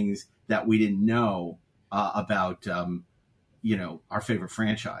discover things that we didn't know about, our favorite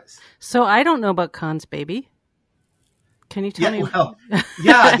franchise. So I don't know about Khan's baby. Can you tell me? Well,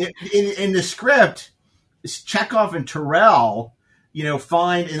 yeah, in the script, Chekhov and Terrell,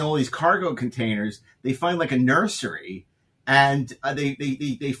 find in all these cargo containers, they find like a nursery, and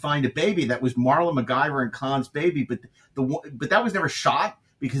they find a baby that was Marla MacGyver and Khan's baby, but that was never shot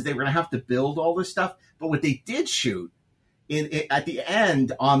because they were going to have to build all this stuff. But what they did shoot at the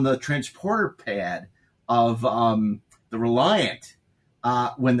end on the transporter pad of the Reliant,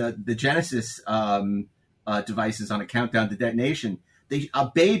 when the Genesis device is on a countdown to detonation, a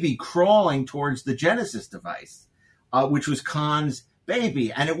baby crawling towards the Genesis device, which was Khan's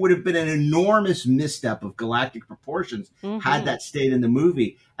baby. And it would have been an enormous misstep of galactic proportions had that stayed in the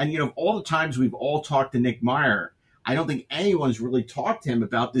movie. And, all the times we've all talked to Nick Meyer, I don't think anyone's really talked to him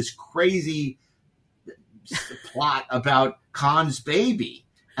about this crazy plot about Khan's baby.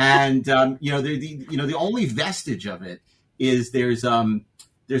 And, the only vestige of it is there's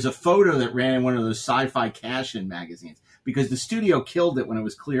a photo that ran in one of those sci-fi cash-in magazines, because the studio killed it when it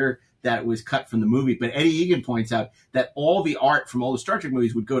was clear that it was cut from the movie. But Eddie Egan points out that all the art from all the Star Trek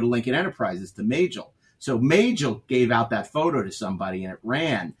movies would go to Lincoln Enterprises, to Majel. So Majel gave out that photo to somebody and it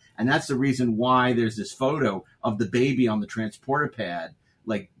ran. And that's the reason why there's this photo of the baby on the transporter pad,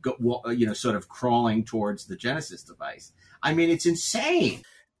 sort of crawling towards the Genesis device. I mean, it's insane.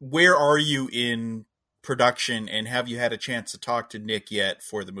 Where are you in production, and have you had a chance to talk to Nick yet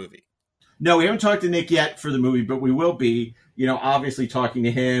for the movie? No, we haven't talked to Nick yet for the movie, but we will be, obviously talking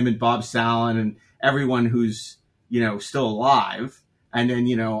to him and Bob Sallin and everyone who's, still alive. And then,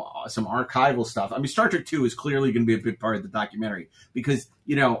 some archival stuff. I mean, Star Trek 2 is clearly going to be a big part of the documentary because,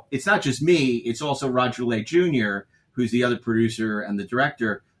 it's not just me. It's also Roger Lay Jr., who's the other producer and the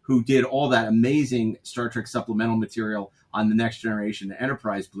director, who did all that amazing Star Trek supplemental material on the Next Generation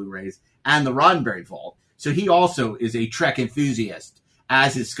Enterprise Blu-rays and the Roddenberry Vault. So he also is a Trek enthusiast,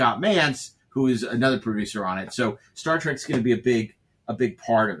 as is Scott Mantz, who is another producer on it. So Star Trek's going to be a big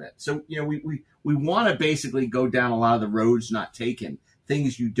part of it. So, we want to basically go down a lot of the roads not taken,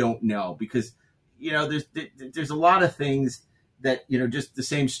 things you don't know, because, there's a lot of things that, just the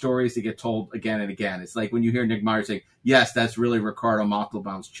same stories that get told again and again. It's like when you hear Nick Meyer saying, yes, that's really Ricardo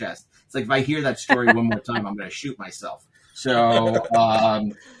Montalban's chest. It's like, if I hear that story one more time, I'm going to shoot myself. So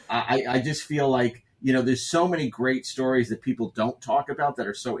I just feel like, there's so many great stories that people don't talk about that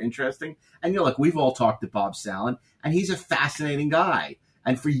are so interesting. And, like, we've all talked to Bob Sallin, and he's a fascinating guy.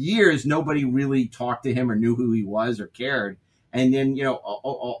 And for years, nobody really talked to him or knew who he was or cared. And then,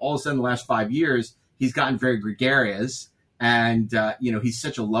 all of a sudden, the last 5 years, he's gotten very gregarious. And, he's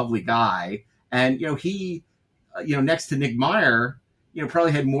such a lovely guy. And, he, next to Nick Meyer,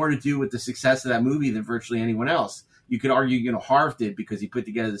 probably had more to do with the success of that movie than virtually anyone else. You could argue, Harv did, because he put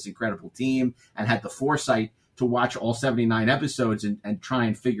together this incredible team and had the foresight to watch all 79 episodes and try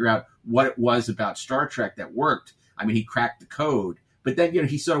and figure out what it was about Star Trek that worked. I mean, he cracked the code. But then,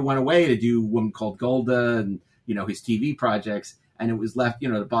 he sort of went away to do Woman Called Golda and, his TV projects. And it was left,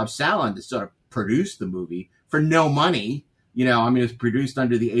 to Bob Sallin to sort of produce the movie for no money. It was produced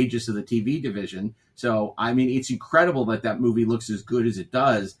under the aegis of the TV division. So, it's incredible that movie looks as good as it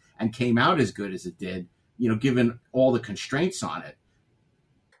does and came out as good as it did, given all the constraints on it.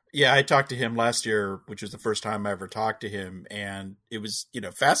 Yeah, I talked to him last year, which was the first time I ever talked to him. And it was,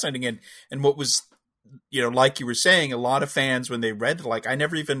 fascinating. And what was, like you were saying, a lot of fans, when they read it, like, I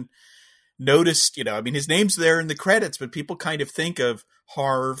never even noticed, his name's there in the credits, but people kind of think of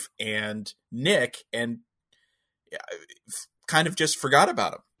Harv and Nick and kind of just forgot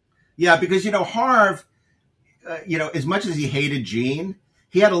about him. Yeah, because, Harv, as much as he hated Gene,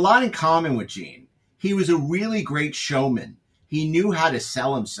 he had a lot in common with Gene. He was a really great showman. He knew how to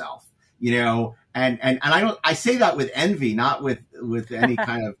sell himself, and I say that with envy, not with any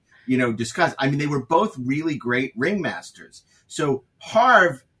kind of, disgust. They were both really great ringmasters. So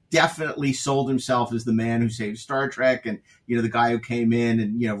Harv definitely sold himself as the man who saved Star Trek and, the guy who came in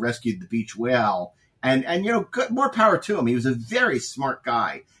and, rescued the beach whale. And good, more power to him. He was a very smart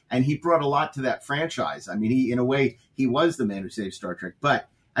guy, and he brought a lot to that franchise. In a way, he was the man who saved Star Trek. But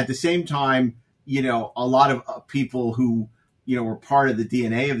at the same time, a lot of people who, were part of the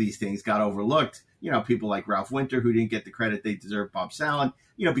DNA of these things got overlooked. People like Ralph Winter, who didn't get the credit they deserved, Bob Sallin,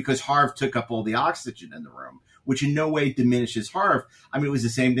 because Harv took up all the oxygen in the room, which in no way diminishes Harv. It was the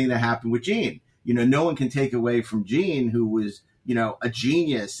same thing that happened with Gene. No one can take away from Gene, who was, a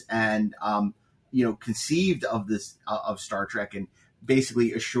genius and, conceived of this, of Star Trek and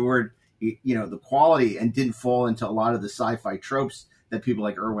basically assured, the quality and didn't fall into a lot of the sci-fi tropes that people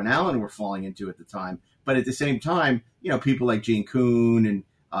like Irwin Allen were falling into at the time. But at the same time, people like Gene Kuhn and,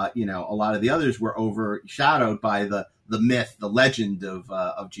 a lot of the others were overshadowed by the myth, the legend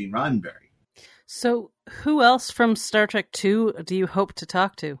of Gene Roddenberry. So who else from Star Trek II do you hope to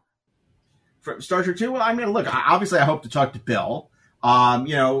talk to? From Star Trek II? Well, look, obviously I hope to talk to Bill.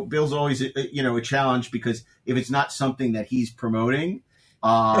 Bill's always, a challenge, because if it's not something that he's promoting,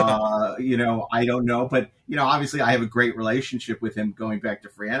 I don't know. But, obviously I have a great relationship with him going back to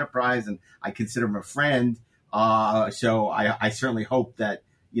Free Enterprise, and I consider him a friend. So I certainly hope that,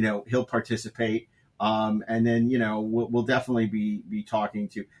 he'll participate. And then, we'll definitely be talking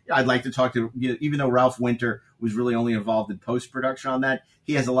to, I'd like to talk to, even though Ralph Winter was really only involved in post-production on that,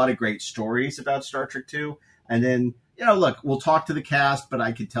 he has a lot of great stories about Star Trek II. And then, look, we'll talk to the cast, but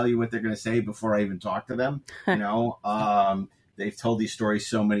I can tell you what they're going to say before I even talk to them. They've told these stories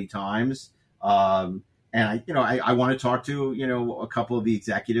so many times. And I want to talk to, a couple of the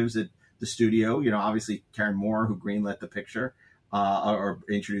executives at the studio, obviously Karen Moore, who greenlit the picture, or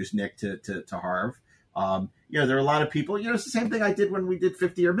introduced Nick to Harv. There are a lot of people, it's the same thing I did when we did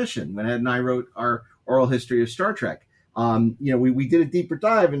 50-Year Mission, when Ed and I wrote our oral history of Star Trek. We did a deeper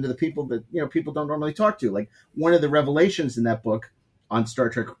dive into the people that, people don't normally talk to. Like, one of the revelations in that book on Star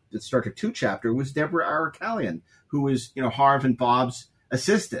Trek, the Star Trek II chapter, was Deborah Arakalian, who was, Harv and Bob's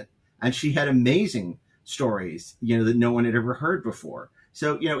assistant. And she had amazing stories, that no one had ever heard before.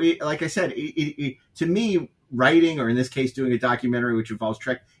 So, like I said, to me, writing, or in this case, doing a documentary which involves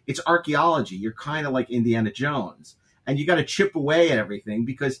Trek, it's archaeology. You're kind of like Indiana Jones, and you got to chip away at everything,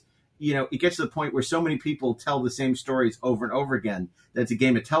 because, it gets to the point where so many people tell the same stories over and over again that it's a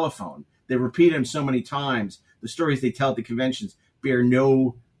game of telephone. They repeat them so many times. The stories they tell at the conventions bear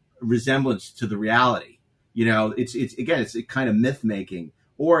no resemblance to the reality. It's kind of myth making,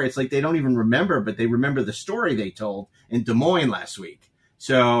 or it's like they don't even remember, but they remember the story they told in Des Moines last week.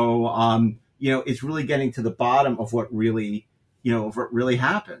 So, it's really getting to the bottom of what really, of what really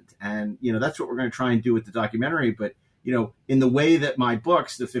happened. And, that's what we're going to try and do with the documentary. But, in the way that my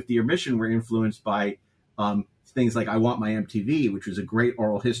books, The 50-Year Mission, were influenced by things like I Want My MTV, which was a great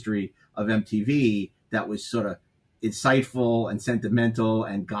oral history of MTV that was sort of insightful and sentimental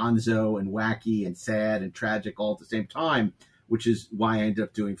and gonzo and wacky and sad and tragic all at the same time, which is why I ended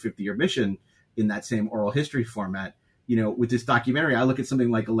up doing 50-Year Mission in that same oral history format. With this documentary, I look at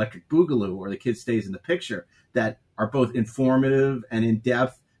something like Electric Boogaloo or The Kid Stays in the Picture that are both informative and in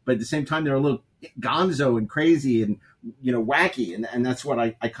depth, but at the same time, they're a little gonzo and crazy and, wacky. And that's what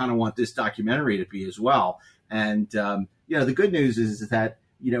I kind of want this documentary to be as well. And, the good news is that,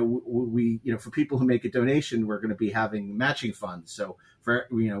 we for people who make a donation, we're going to be having matching funds. So for,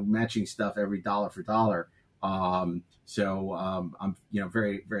 matching stuff every dollar for dollar. I'm,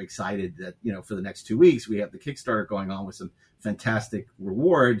 very, very excited that, for the next 2 weeks, we have the Kickstarter going on with some fantastic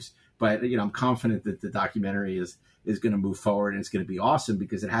rewards. But, I'm confident that the documentary is going to move forward and it's going to be awesome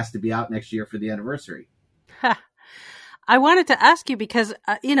because it has to be out next year for the anniversary. I wanted to ask you because,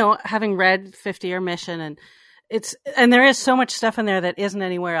 having read 50-Year Mission and there is so much stuff in there that isn't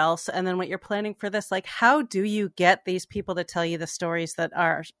anywhere else. And then what you're planning for this, like, how do you get these people to tell you the stories that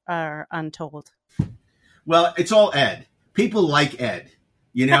are untold? Well, it's all Ed. People like Ed,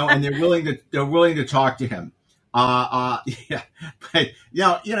 and they're willing to talk to him. Yeah, but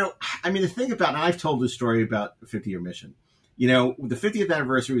the thing about, and I've told this story about the 50-Year Mission, the 50th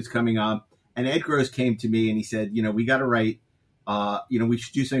anniversary was coming up, and Ed Gross came to me and he said, we got to write, we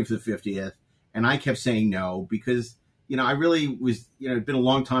should do something for the 50th. And I kept saying no because, I really was, it'd been a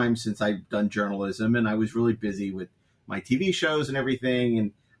long time since I've done journalism and I was really busy with my TV shows and everything.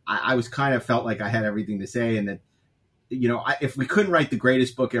 And I was kind of felt like I had everything to say. And that, if we couldn't write the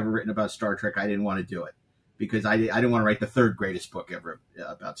greatest book ever written about Star Trek, I didn't want to do it because I didn't want to write the third greatest book ever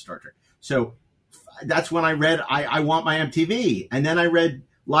about Star Trek. So that's when I read I Want My MTV. And then I read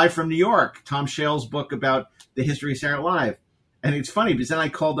Live from New York, Tom Shale's book about the history of Saturday Night Live. And it's funny because then I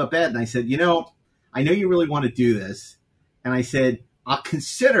called up Ed and I said, I know you really want to do this. And I said, I'll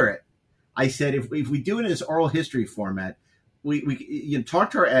consider it. I said, if we do it in this oral history format, we talk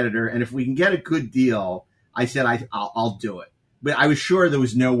to our editor. And if we can get a good deal, I said, I'll do it. But I was sure there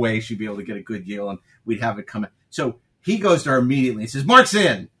was no way she'd be able to get a good deal and we'd have it come in. So he goes to her immediately and says, Mark's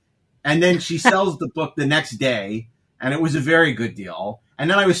in. And then she sells the book the next day. And it was a very good deal.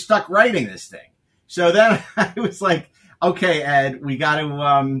 And then I was stuck writing this thing. So then I was like, okay, Ed, we got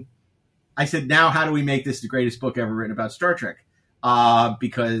to, I said, now how do we make this the greatest book ever written about Star Trek?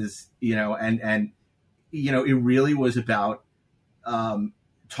 Because, it really was about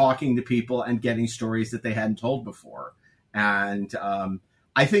talking to people and getting stories that they hadn't told before. And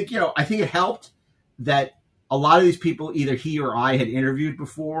I think it helped that a lot of these people, either he or I had interviewed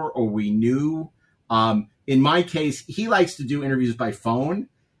before or we knew. In my case, he likes to do interviews by phone.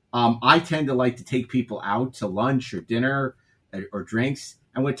 I tend to like to take people out to lunch or dinner or drinks.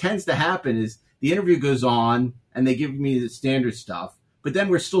 And what tends to happen is the interview goes on and they give me the standard stuff, but then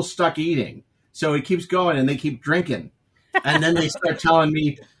we're still stuck eating. So it keeps going and they keep drinking. And then they start telling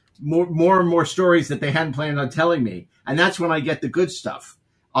me more and more stories that they hadn't planned on telling me. And that's when I get the good stuff.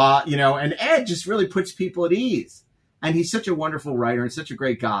 And Ed just really puts people at ease. And he's such a wonderful writer and such a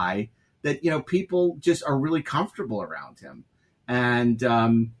great guy that, people just are really comfortable around him. And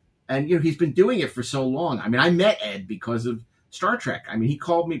he's been doing it for so long. I mean, I met Ed because of Star Trek. I mean, he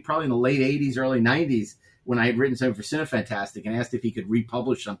called me probably in the late 80s, early 90s when I had written something for Cinefantastic and asked if he could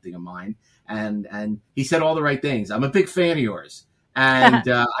republish something of mine. And he said all the right things. I'm a big fan of yours. And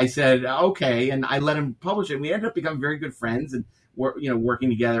I said, okay. And I let him publish it. And we ended up becoming very good friends and working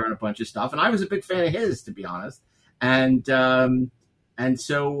together on a bunch of stuff. And I was a big fan of his, to be honest. And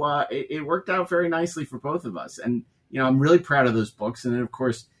so it worked out very nicely for both of us. And, I'm really proud of those books. And then, of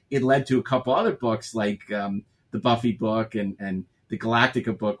course, it led to a couple other books like the Buffy book and the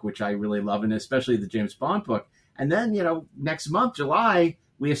Galactica book, which I really love, and especially the James Bond book. And then, next month, July,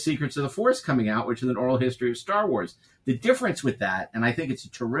 we have Secrets of the Force coming out, which is an oral history of Star Wars. The difference with that, and I think it's a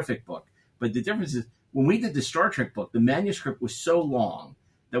terrific book, but the difference is when we did the Star Trek book, the manuscript was so long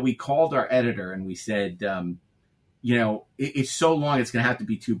that we called our editor and we said, it's so long, it's going to have to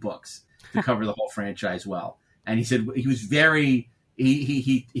be 2 books to cover the whole franchise well. And he said he was very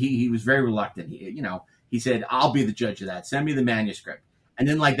he was very reluctant. He said, I'll be the judge of that. Send me the manuscript. And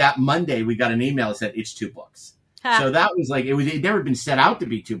then like that Monday, we got an email that said it's 2 books. So that was like, it never been set out to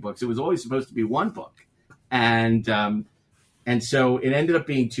be 2 books. It was always supposed to be 1 book. And so it ended up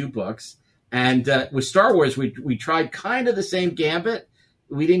being 2 books. And with Star Wars, we tried kind of the same gambit.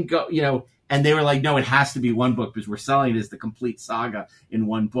 We didn't go, and they were like, no, it has to be 1 book because we're selling it as the complete saga in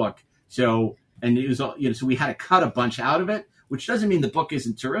 1 book. So, and it was, so we had to cut a bunch out of it, which doesn't mean the book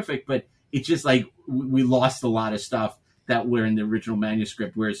isn't terrific, but it's just like we lost a lot of stuff that were in the original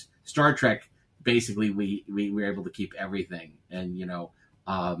manuscript. Whereas Star Trek, basically, we were able to keep everything. And,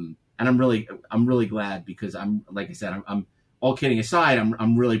 And I'm really glad, because like I said, I'm all kidding aside,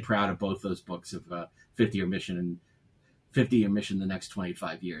 I'm really proud of both those books of 50-Year Mission and 50-Year Mission the Next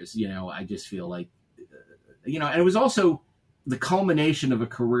 25 Years. I just feel like, and it was also the culmination of a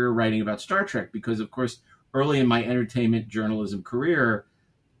career writing about Star Trek, because, of course, early in my entertainment journalism career,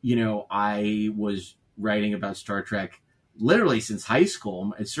 I was writing about Star Trek literally since high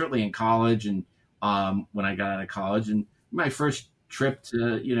school, and certainly in college, and when I got out of college. And my first trip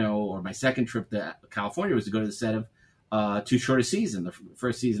to, or my second trip to California was to go to the set of Too Short a Season, the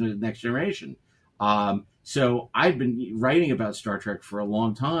first season of The Next Generation. So I've been writing about Star Trek for a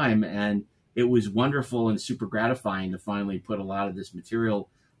long time, and it was wonderful and super gratifying to finally put a lot of this material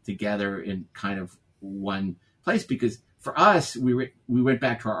together in kind of one place, because for us, we went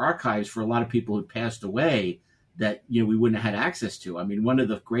back to our archives for a lot of people who passed away that, we wouldn't have had access to. I mean, one of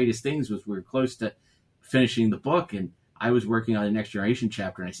the greatest things was we were close to finishing the book, and I was working on the Next Generation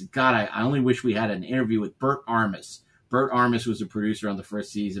chapter, and I said, God, I only wish we had an interview with Bert Armus. Bert Armus was a producer on the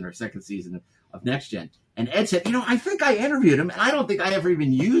first season or second season of Next Gen. And Ed said, I think I interviewed him, and I don't think I ever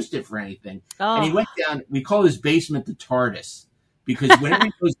even used it for anything. Oh. And he went down, we call his basement the TARDIS, because whenever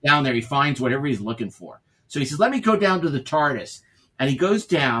he goes down there, he finds whatever he's looking for. So he says, let me go down to the TARDIS. And he goes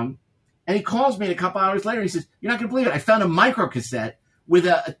down, and he calls me a couple hours later. He says, you're not going to believe it. I found a microcassette with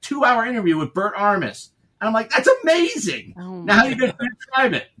a 2-hour interview with Bert Armus. And I'm like, that's amazing. Oh, now how are you going to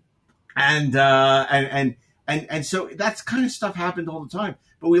transcribe it? And so that's kind of stuff happened all the time.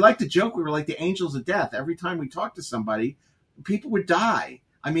 But we like to joke, we were like the angels of death. Every time we talked to somebody, people would die.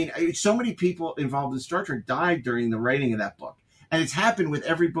 I mean, so many people involved in Star Trek died during the writing of that book. And it's happened with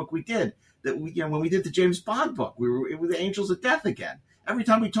every book we did. That when we did the James Bond book, it was the angels of death again. Every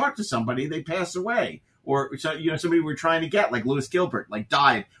time we talked to somebody, they pass away. Or somebody we were trying to get, like Louis Gilbert,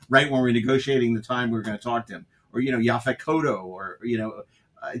 died right when we were negotiating the time we were going to talk to him. Or Yaphet Kotto, or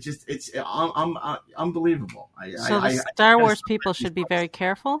it's unbelievable. So the Star Wars people should be very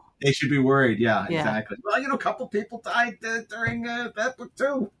careful. They should be worried. Yeah. Exactly. Well, a couple people died during that book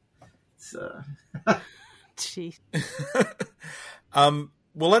too. Jeez.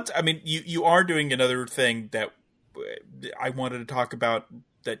 Well, you are doing another thing that I wanted to talk about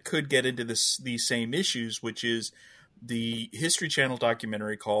that could get into these same issues, which is the History Channel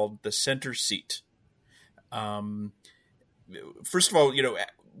documentary called The Center Seat. First of all,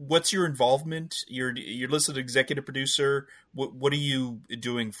 what's your involvement? You're listed executive producer. What are you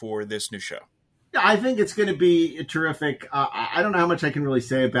doing for this new show? Yeah, I think it's going to be terrific. I don't know how much I can really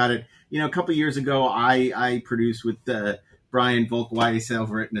say about it. A couple of years ago, I produced with Brian Volkweiss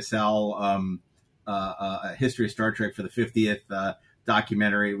over at Nacelle a History of Star Trek for the 50th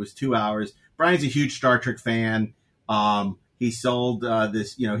documentary. It was 2 hours. Brian's a huge Star Trek fan. He sold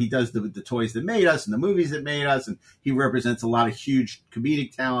this, he does the toys that made us and the movies that made us, and he represents a lot of huge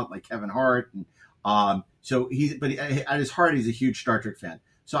comedic talent like Kevin Hart. And but at his heart, he's a huge Star Trek fan.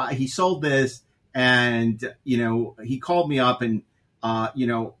 So he sold this, and he called me up, and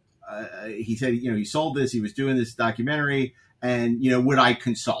he said, he sold this. He was doing this documentary, and would I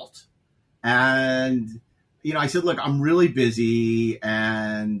consult? And I said, look, I'm really busy,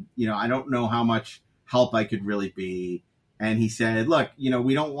 and I don't know how much help I could really be. And he said, look,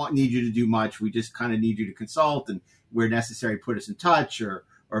 we don't need you to do much. We just kind of need you to consult, and where necessary, put us in touch or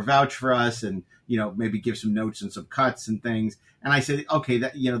vouch for us, and, maybe give some notes and some cuts and things. And I said, okay,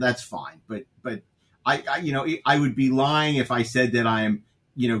 that's fine. But I would be lying if I said that I'm,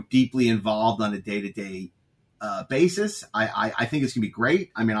 deeply involved on a day-to-day basis. I think it's going to be great.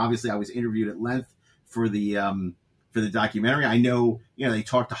 I mean, obviously I was interviewed at length for the documentary. I know, they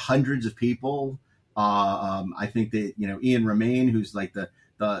talked to hundreds of people. I think that, Ian Romain, who's like the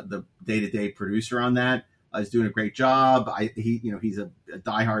day-to-day producer on that, is doing a great job. He's a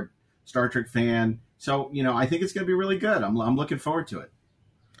diehard Star Trek fan. So, I think it's going to be really good. I'm looking forward to it.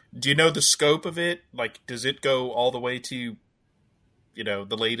 Do you know the scope of it? Like, does it go all the way to,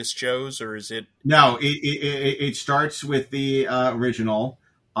 the latest shows, or is it? No, it starts with the original,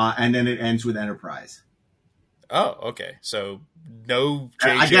 and then it ends with Enterprise. Oh, okay. So no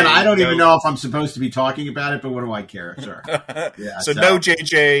JJ. Again, I don't even know if I'm supposed to be talking about it, but what do I care, sir? Yeah, so no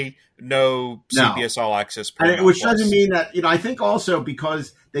JJ, no CBS All Access. Which doesn't mean that, I think also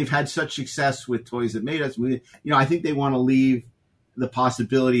because they've had such success with Toys That Made Us, I think they want to leave the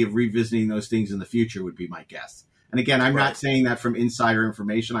possibility of revisiting those things in the future would be my guess. And again, I'm not saying that from insider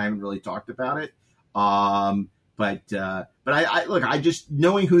information. I haven't really talked about it. But I look, I just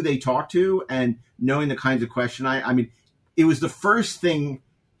knowing who they talked to and knowing the kinds of question I mean, it was the first thing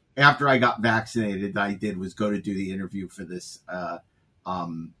after I got vaccinated that I did was go to do the interview for this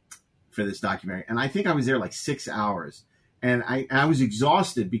documentary. And I think I was there like 6 hours. and I was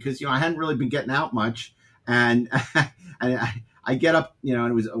exhausted because I hadn't really been getting out much, and I get up,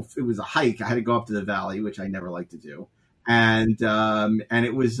 and it was a hike. I had to go up to the valley, which I never like to do, and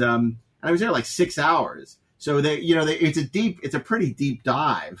it was and I was there like 6 hours. So it's a pretty deep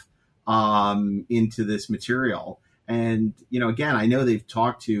dive into this material. And, again, I know they've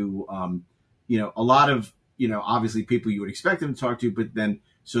talked to, a lot of, obviously people you would expect them to talk to, but then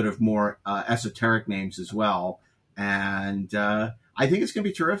sort of more esoteric names as well. And I think it's going to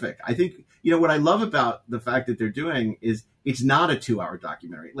be terrific. I think, what I love about the fact that they're doing is it's not a 2-hour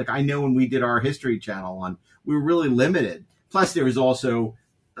documentary. Like I know when we did our History Channel one, we were really limited. Plus there was also,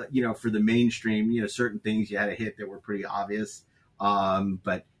 for the mainstream, certain things you had to hit that were pretty obvious.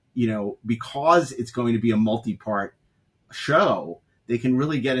 But, because it's going to be a multi-part show, they can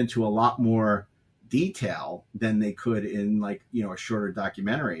really get into a lot more detail than they could in a shorter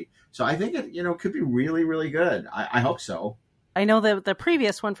documentary. So I think it, could be really, really good. I hope so. I know the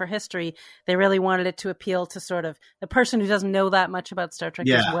previous one for History, they really wanted it to appeal to sort of the person who doesn't know that much about Star Trek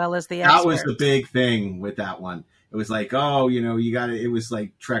as well as the expert. That was the big thing with that one. It was like, it was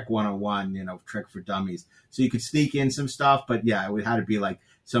like Trek 101, Trek for Dummies. So you could sneak in some stuff, but it had to be like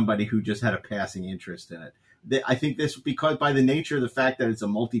somebody who just had a passing interest in it. I think this, because by the nature of the fact that it's a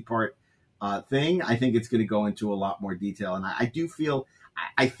multi-part thing, I think it's going to go into a lot more detail. And I do feel,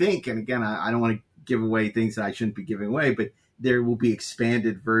 I think, and again, I don't want to give away things that I shouldn't be giving away, but there will be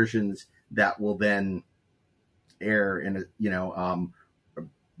expanded versions that will then air in that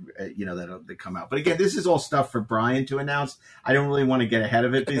come out. But again, this is all stuff for Brian to announce. I don't really want to get ahead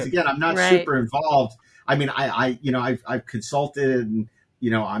of it because again, I'm not super involved. I mean, I've consulted and,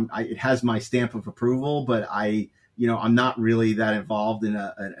 it has my stamp of approval, but I'm not really that involved in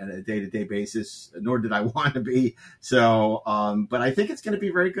a day-to-day basis, nor did I want to be. So, but I think it's going to be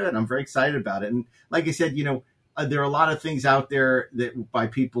very good. I'm very excited about it. And like I said, there are a lot of things out there that by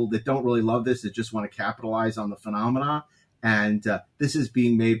people that don't really love this, that just want to capitalize on the phenomena. And this is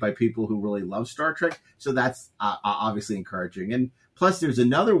being made by people who really love Star Trek. So that's obviously encouraging. And plus there's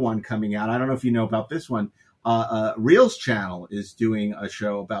another one coming out. I don't know if you know about this one. Reel's channel is doing a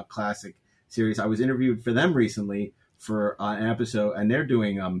show about classic series. I was interviewed for them recently for an episode, and they're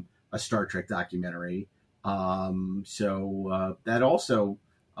doing a Star Trek documentary. So that also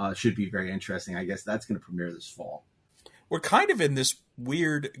should be very interesting. I guess that's going to premiere this fall. We're kind of in this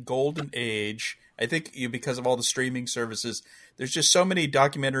weird golden age. I think because of all the streaming services, there's just so many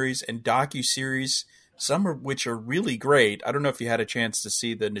documentaries and docuseries, some of which are really great. I don't know if you had a chance to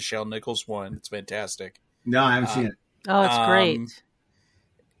see the Nichelle Nichols one. It's fantastic. No, I haven't seen it. Oh, it's great.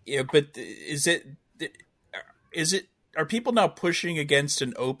 Yeah, but are people now pushing against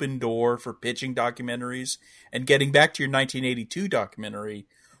an open door for pitching documentaries? And getting back to your 1982 documentary,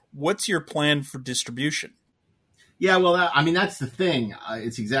 what's your plan for distribution? Yeah, well, that's the thing.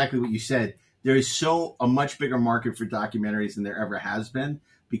 It's exactly what you said. There is a much bigger market for documentaries than there ever has been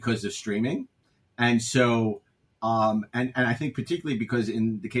because of streaming. And so, and I think particularly because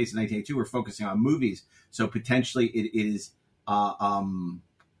in the case of 1982, we're focusing on movies. So potentially it is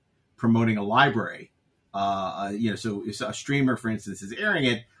promoting a library. So if a streamer, for instance, is airing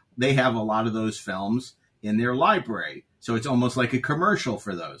it, they have a lot of those films in their library. So it's almost like a commercial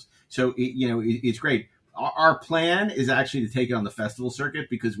for those. So, it's great. Our plan is actually to take it on the festival circuit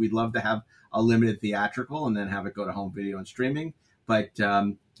because we'd love to have a limited theatrical and then have it go to home video and streaming. But,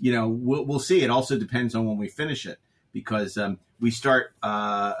 we'll see. It also depends on when we finish it because we start,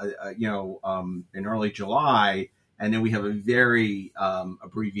 in early July, and then we have a very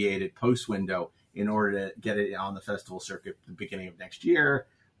abbreviated post window in order to get it on the festival circuit at the beginning of next year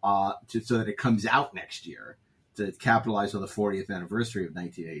so that it comes out next year to capitalize on the 40th anniversary of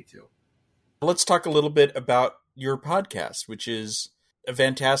 1982. Let's talk a little bit about your podcast, which is a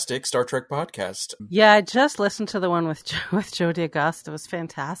fantastic Star Trek podcast. Yeah, I just listened to the one with Joe D'Agosto. It was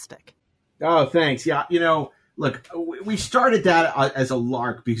fantastic. Oh, thanks. Yeah, look, we started that as a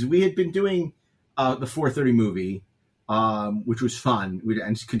lark because we had been doing the 4:30 movie, which was fun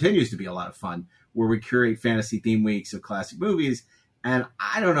and continues to be a lot of fun, where we curate fantasy theme weeks of classic movies. And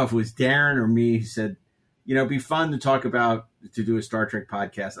I don't know if it was Darren or me who said, it'd be fun to do a Star Trek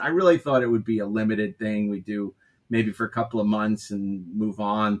podcast. I really thought it would be a limited thing. We do maybe for a couple of months and move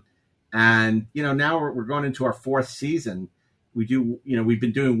on. And, now we're going into our 4th season. We do, we've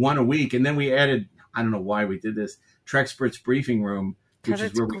been doing one a week, and then we added, I don't know why we did this, Treksperts Briefing Room, which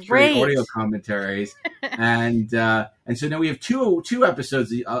is where we create audio commentaries. and so now we have two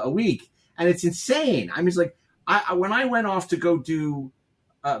episodes a week, and it's insane. It's like, when I went off to go do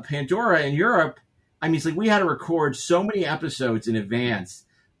Pandora in Europe, it's like we had to record so many episodes in advance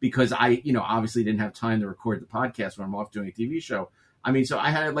because I, obviously didn't have time to record the podcast when I'm off doing a TV show. I mean, so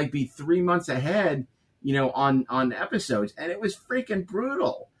I had to like be 3 months ahead, on episodes, and it was freaking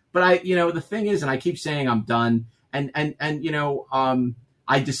brutal. But the thing is, and I keep saying I'm done, and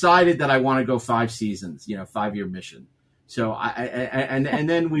I decided that I want to go 5 seasons, 5-year mission. So and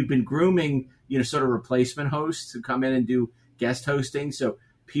then we've been grooming, sort of replacement hosts to come in and do guest hosting. So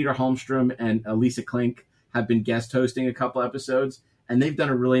Peter Holmstrom and Lisa Klink have been guest hosting a couple episodes, and they've done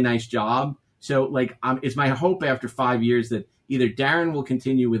a really nice job. So like, it's my hope after 5 years that either Darren will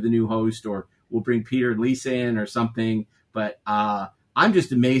continue with the new host, or we'll bring Peter and Lisa in or something. But I'm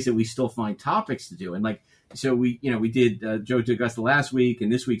just amazed that we still find topics to do. And like, so we did Joe DaGusta last week,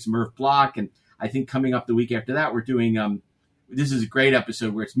 and this week's Murph Block, and I think coming up the week after that, we're doing this is a great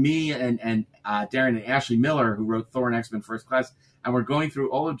episode where it's me and Darren and Ashley Miller, who wrote Thor and X-Men First Class, and we're going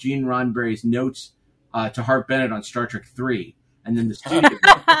through all of Gene Roddenberry's notes to Hart Bennett on Star Trek 3, and then the studio.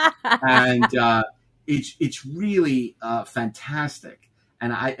 And it's really fantastic.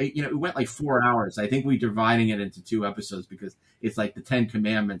 And it went like 4 hours. I think we're dividing it into 2 episodes because it's like the 10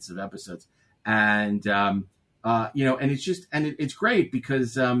 Commandments of episodes. And and it's just, and it's great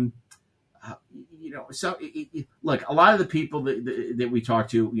because so look, a lot of the people that we talk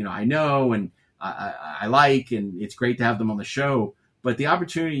to, I know and I like, and it's great to have them on the show. But the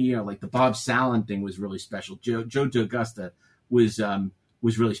opportunity, like the Bob Sallin thing was really special. Joe DaGusta was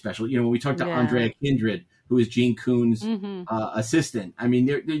really special. When we talked to Andrea Kindred, who is Gene Kuhn's assistant. I mean,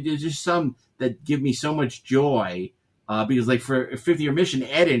 there's just some that give me so much joy because, like, for a 50-year mission,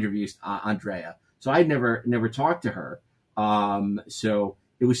 Ed interviews Andrea, so I'd never talked to her. So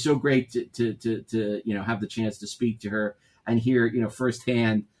it was so great to have the chance to speak to her and hear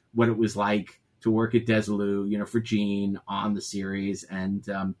firsthand what it was like to work at Desilu, for Gene on the series, and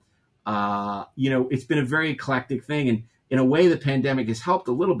it's been a very eclectic thing, and in a way, the pandemic has helped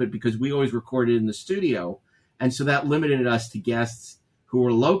a little bit because we always recorded in the studio. And so that limited us to guests who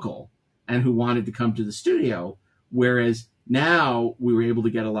were local and who wanted to come to the studio. Whereas now we were able to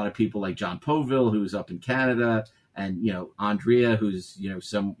get a lot of people like John Poville, who's up in Canada, and, Andrea, who's,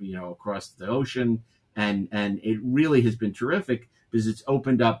 across the ocean. And it really has been terrific because it's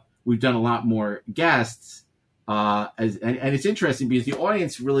opened up. We've done a lot more guests. And it's interesting because the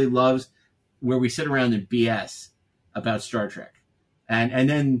audience really loves where we sit around and BS about Star Trek, and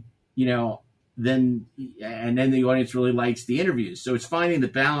then the audience really likes the interviews. So it's finding the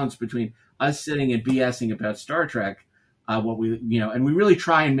balance between us sitting and BSing about Star Trek, and we really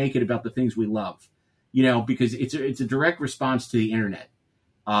try and make it about the things we love, because it's a direct response to the internet,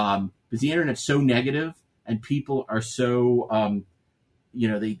 because the internet's so negative and people are so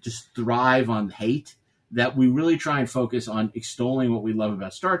they just thrive on hate, that we really try and focus on extolling what we love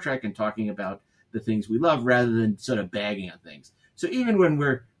about Star Trek and talking about the things we love rather than sort of bagging on things. So even when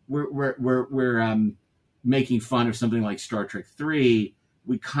we're making fun of something like Star Trek 3,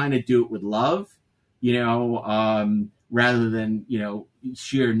 we kind of do it with love, rather than,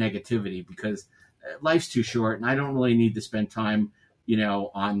 sheer negativity, because life's too short and I don't really need to spend time,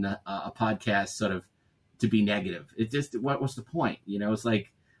 on a podcast sort of to be negative. It just, what's the point? It's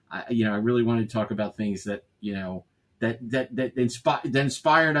like, I really wanted to talk about things that, that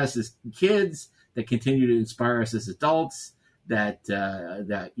inspired us as kids, that continue to inspire us as adults, that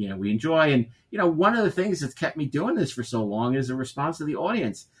we enjoy. And one of the things that's kept me doing this for so long is the response of the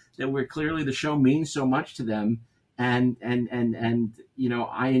audience, that we're clearly, the show means so much to them, and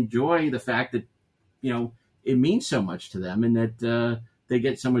I enjoy the fact that it means so much to them, and that they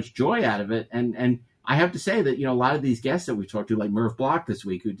get so much joy out of it. And I have to say that a lot of these guests that we talked to, like Murph Block this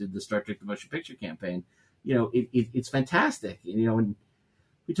week, who did the Star Trek: The Motion Picture campaign, it's fantastic. And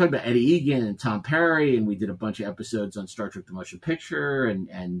we talked about Eddie Egan and Tom Perry, and we did a bunch of episodes on Star Trek: The Motion Picture, and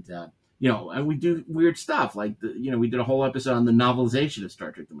we do weird stuff like we did a whole episode on the novelization of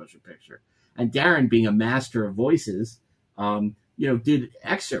Star Trek: The Motion Picture, and Darren, being a master of voices, did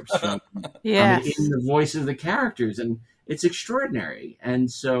excerpts from in the voice of the characters, and it's extraordinary. And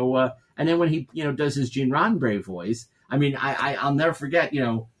so, and then when he does his Gene Roddenberry voice, I mean, I'll never forget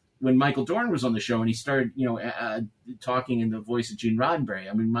when Michael Dorn was on the show and he started, talking in the voice of Gene Roddenberry.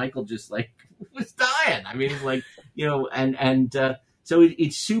 I mean, Michael just like was dying. I mean, it's like, so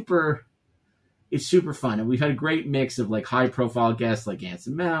it's super fun. And we've had a great mix of like high profile guests like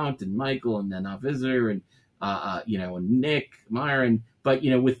Anson Mount and Michael and then Visser and, and Nick Meyer, but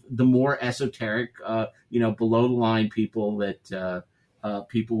with the more esoteric, below the line people that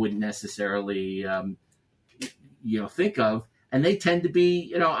people wouldn't necessarily, think of. And they tend to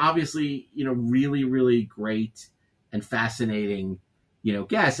be, obviously, really, really great and fascinating,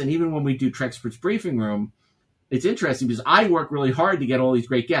 guests. And even when we do Trexperts Briefing Room, it's interesting because I work really hard to get all these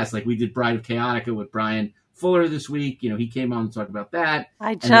great guests. Like we did Bride of Chaotica with Brian Fuller this week. He came on to talk about that.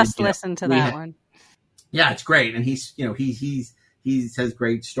 I just listened to that one. Yeah, it's great. And he's has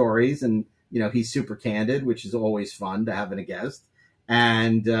great stories, and, he's super candid, which is always fun to have in a guest.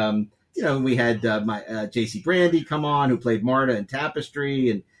 And, we had my J.C. Brandy come on, who played Marta in Tapestry.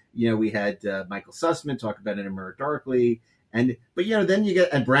 And, we had Michael Sussman talk about In a Mirror Darkly. But then you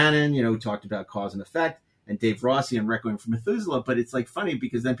get, and Brannon, who talked about Cause and Effect, and Dave Rossi and Requiem for Methuselah. But it's like funny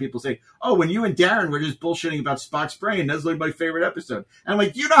because then people say, oh, when you and Darren were just bullshitting about Spock's brain, that's like my favorite episode. And I'm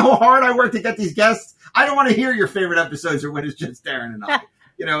like, you know how hard I work to get these guests? I don't want to hear your favorite episodes or when it's just Darren and I.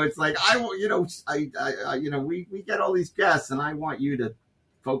 It's like, we get all these guests and I want you to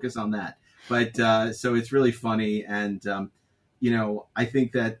focus on that. But so it's really funny. And, I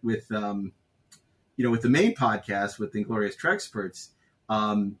think that with the main podcast with the Inglorious Treksperts,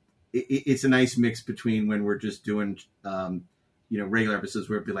 it's a nice mix between when we're just doing, regular episodes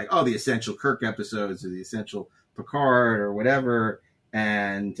where it'd be like, oh, the Essential Kirk episodes or the Essential Picard or whatever.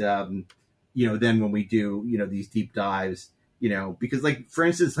 And, then when we do, these deep dives, because like, for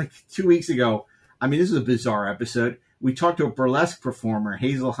instance, like 2 weeks ago, I mean, this is a bizarre episode. We talked to a burlesque performer,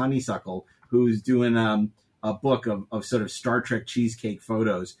 Hazel Honeysuckle, who's doing a book of sort of Star Trek cheesecake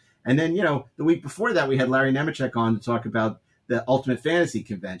photos. And then, the week before that, we had Larry Nemechek on to talk about the Ultimate Fantasy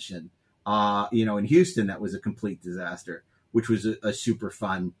Convention, in Houston. That was a complete disaster, which was a super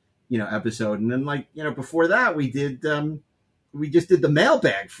fun, episode. And then before that, we just did the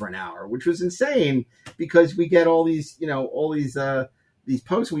mailbag for an hour, which was insane because we get all these these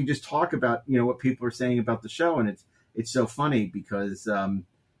posts. And we just talk about, what people are saying about the show. And it's so funny because, we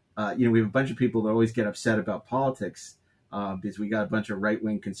have a bunch of people that always get upset about politics, because we got a bunch of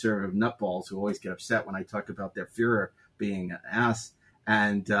right-wing conservative nutballs who always get upset when I talk about their Führer being an ass.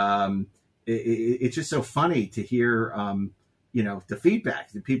 And it's just so funny to hear, the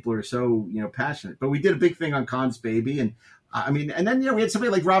feedback that people are so, passionate. But we did a big thing on Khan's Baby. And and then, we had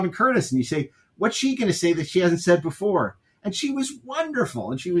somebody like Robin Curtis, and you say, what's she going to say that she hasn't said before? And she was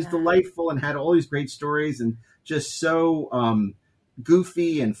wonderful, and she was delightful and had all these great stories and just so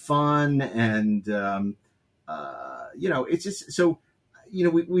goofy and fun. And, it's just so,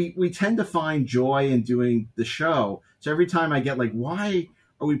 we tend to find joy in doing the show. So every time I get like, why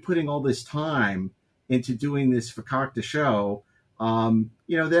are we putting all this time into doing this Fakakta show?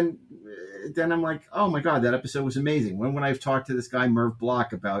 Then I'm like, oh my God, that episode was amazing. When I've talked to this guy, Merv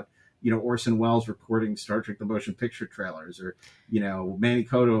Block, about, Orson Welles recording Star Trek, the motion picture trailers, or, Manny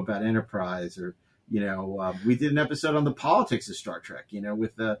Cotto about Enterprise, or, we did an episode on the politics of Star Trek,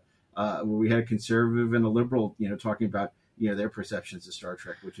 with where we had a conservative and a liberal, talking about, their perceptions of Star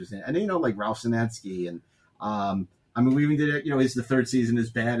Trek, which is, and, like Ralph Sinansky. And, we even did it, is the third season as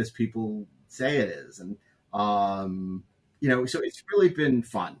bad as people say it is? And, so it's really been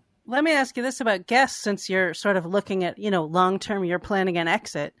fun. Let me ask you this about guests, since you're sort of looking at, long-term, you're planning an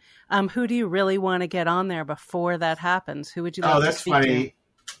exit. Who do you really want to get on there before that happens? Who would you like to speak funny. to?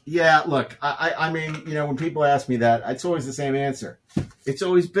 Yeah, look, I mean, when people ask me that, it's always the same answer. It's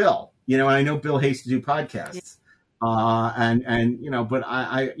always Bill, and I know Bill hates to do podcasts. But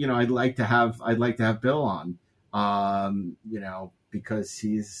I'd like to have Bill on, because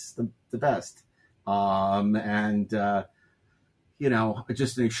he's the best.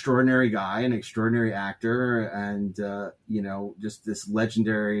 Just an extraordinary guy, an extraordinary actor, and, just this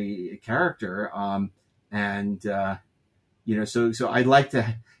legendary character. So I'd like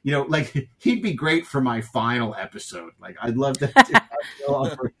to, he'd be great for my final episode. Like, I'd love to,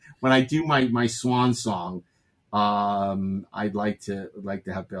 when I do my swan song, I'd like to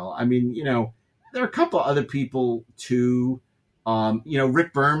have Bill. I mean, there are a couple other people too.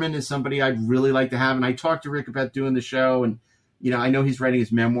 Rick Berman is somebody I'd really like to have. And I talked to Rick about doing the show, and, I know he's writing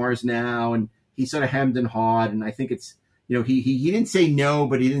his memoirs now, and he's sort of hemmed and hawed. And I think it's, he didn't say no,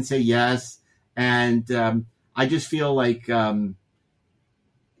 but he didn't say yes. And, I just feel like,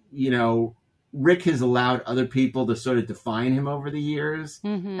 Rick has allowed other people to sort of define him over the years.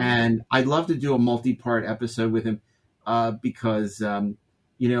 Mm-hmm. And I'd love to do a multi-part episode with him, because,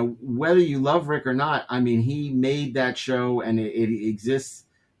 whether you love Rick or not, I mean, he made that show, and it exists.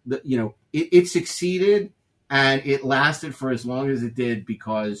 It succeeded, and it lasted for as long as it did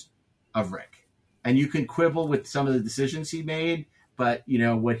because of Rick. And you can quibble with some of the decisions he made, but,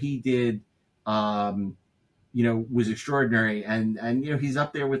 what he did, was extraordinary. And he's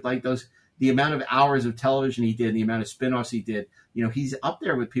up there with like the amount of hours of television he did, the amount of spinoffs he did, he's up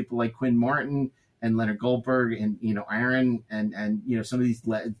there with people like Quinn Martin and Leonard Goldberg and, Aaron and some of these,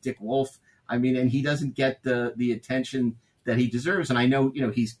 Dick Wolf. I mean, and he doesn't get the attention that he deserves. And I know,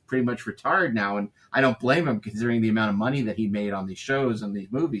 he's pretty much retired now, and I don't blame him considering the amount of money that he made on these shows and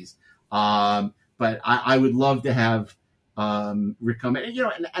these movies. But I would love to have Rick come in,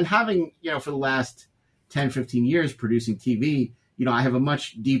 and having, for the last 10, 15 years producing TV, I have a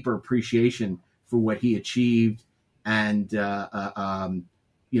much deeper appreciation for what he achieved and,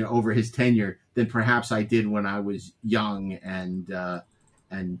 over his tenure than perhaps I did when I was young and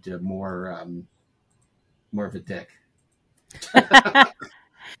more of a dick.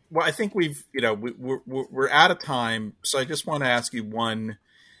 Well, I think we're out of time, so I just want to ask you one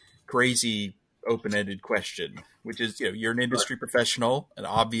crazy open-ended question, which is, you're an industry professional, an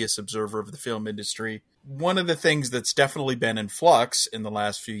obvious observer of the film industry. One of the things that's definitely been in flux in the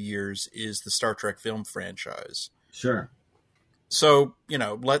last few years is the Star Trek film franchise. Sure. So,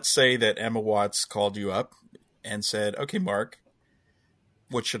 let's say that Emma Watts called you up and said, okay, Mark,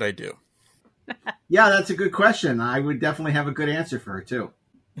 what should I do? Yeah, that's a good question. I would definitely have a good answer for her too.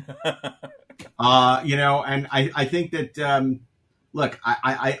 And I think that, look,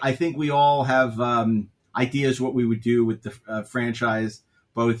 I think we all have ideas what we would do with the franchise,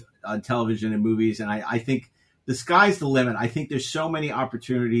 both on television and movies. And I think the sky's the limit. I think there's so many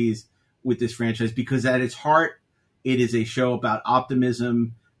opportunities with this franchise because at its heart, it is a show about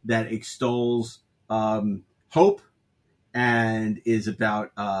optimism that extols hope and is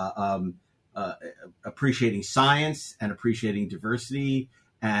about appreciating science and appreciating diversity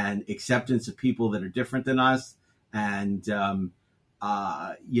and acceptance of people that are different than us. And,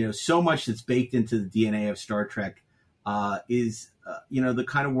 so much that's baked into the DNA of Star Trek is, the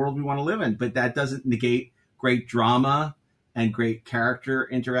kind of world we want to live in. But that doesn't negate great drama and great character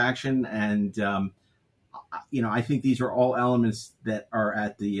interaction. And, I think these are all elements that are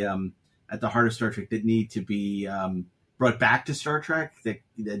at the heart of Star Trek that need to be brought back to Star Trek, that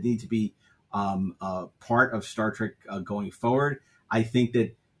need to be part of Star Trek going forward. I think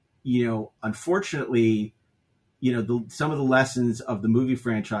that, unfortunately, some of the lessons of the movie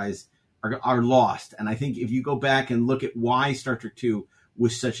franchise are lost. And I think if you go back and look at why Star Trek II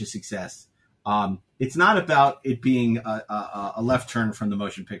was such a success, it's not about it being a left turn from the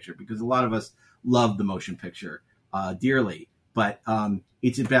motion picture, because a lot of us love the motion picture dearly. But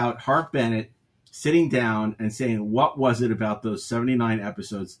it's about Harp Bennett sitting down and saying, what was it about those 79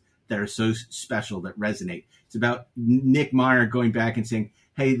 episodes that are so special, that resonate? It's about Nick Meyer going back and saying,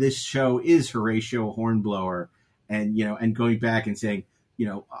 hey, this show is Horatio Hornblower. And, and going back and saying,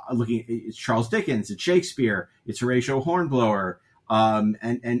 looking at it's Charles Dickens, it's Shakespeare, it's Horatio Hornblower,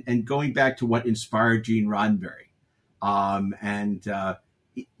 and going back to what inspired Gene Roddenberry.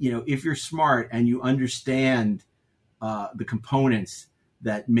 If you're smart and you understand the components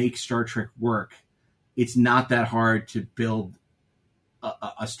that make Star Trek work, it's not that hard to build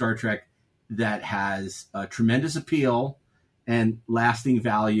a Star Trek that has a tremendous appeal and lasting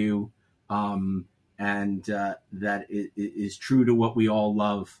value, and that is true to what we all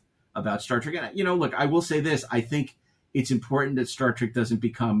love about Star Trek. And, look, I will say this. I think it's important that Star Trek doesn't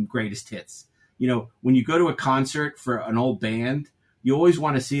become greatest hits. When you go to a concert for an old band, you always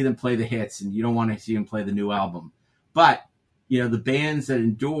want to see them play the hits, and you don't want to see them play the new album. But, the bands that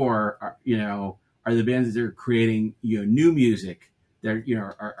endure are the bands that are creating, new music. They're,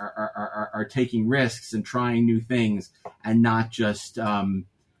 are taking risks and trying new things, and not just,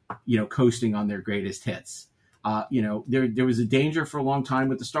 coasting on their greatest hits. There was a danger for a long time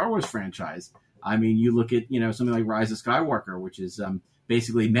with the Star Wars franchise. I mean, you look at, something like Rise of Skywalker, which is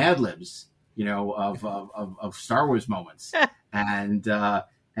basically Mad Libs, of Star Wars moments. And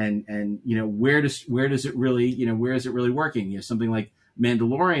where does it really, where is it really working? Something like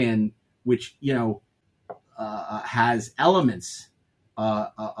Mandalorian, which, has elements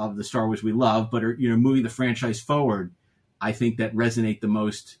of the Star Wars we love, but are, moving the franchise forward, I think that resonate the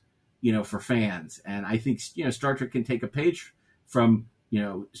most, for fans. And I think, Star Trek can take a page from,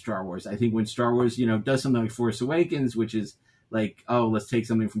 Star Wars. I think when Star Wars, does something like Force Awakens, which is like, oh, let's take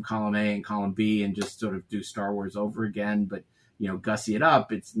something from column A and column B and just sort of do Star Wars over again, but, gussy it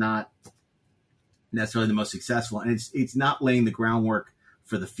up, it's not necessarily the most successful. And it's not laying the groundwork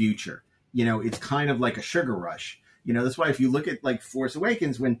for the future. It's kind of like a sugar rush. That's why if you look at like Force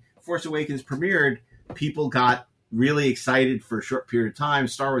Awakens, when Force Awakens premiered, people got really excited for a short period of time.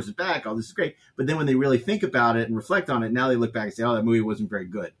 Star Wars is back. Oh, this is great. But then when they really think about it and reflect on it, now they look back and say, oh, that movie wasn't very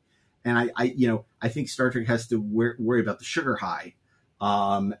good. And I think Star Trek has to worry about the sugar high.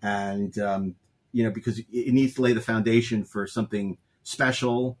 Because it needs to lay the foundation for something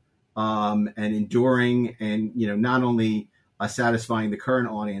special, and enduring, and, not only satisfying the current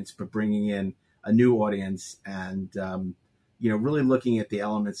audience, but bringing in a new audience, and, really looking at the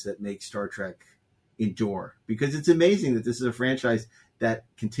elements that make Star Trek endure, because it's amazing that this is a franchise that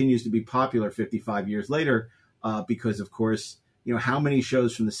continues to be popular 55 years later. Because of course, how many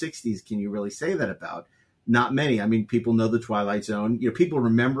shows from the 60s can you really say that about? Not many. I mean, people know the Twilight Zone. People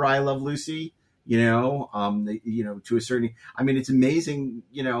remember I Love Lucy. To a certain. I mean, it's amazing.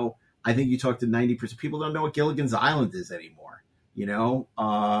 I think you talk to 90% people don't know what Gilligan's Island is anymore.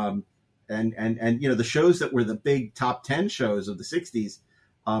 And the shows that were the big top 10 shows of the 60s.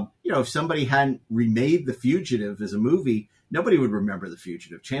 If somebody hadn't remade The Fugitive as a movie, nobody would remember The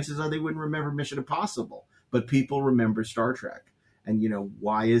Fugitive. Chances are they wouldn't remember Mission Impossible, but people remember Star Trek. And,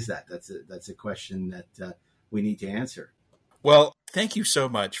 why is that? That's a question that we need to answer. Well, thank you so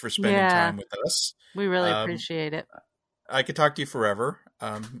much for spending time with us. We really appreciate it. I could talk to you forever.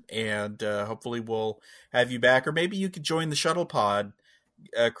 And hopefully we'll have you back, or maybe you could join the Shuttle Pod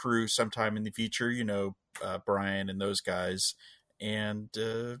crew sometime in the future, Brian and those guys. And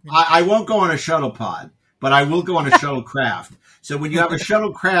I won't go on a shuttle pod, but I will go on a shuttlecraft. So when you have a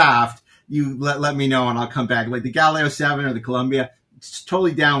shuttlecraft, you let me know and I'll come back. Like the Galileo 7 or the Columbia,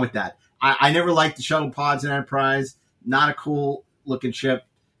 totally down with that. I never liked the shuttle pods in Enterprise. Not a cool looking ship.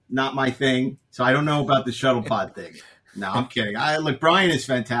 Not my thing. So I don't know about the shuttle pod thing. No, I'm kidding. Look, Brian is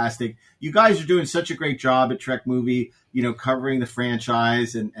fantastic. You guys are doing such a great job at Trek Movie, covering the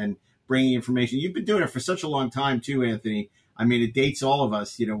franchise and bringing information. You've been doing it for such a long time too, Anthony. I mean, it dates all of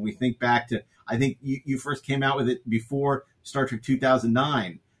us. We think back to, I think you first came out with it before Star Trek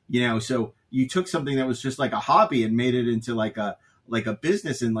 2009, so you took something that was just like a hobby and made it into like a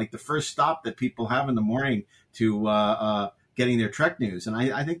business and like the first stop that people have in the morning to getting their Trek news. And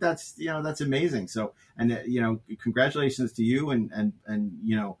I think that's, that's amazing. So, and, congratulations to you and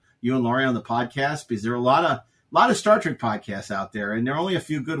you and Laurie on the podcast, because there are a lot of Star Trek podcasts out there, and there are only a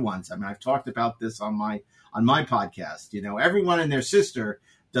few good ones. I mean, I've talked about this on my podcast. Everyone and their sister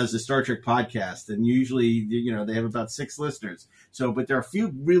does the Star Trek podcast, and usually, they have about 6 listeners. So, but there are a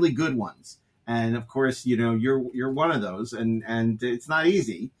few really good ones. And of course, you're one of those, and it's not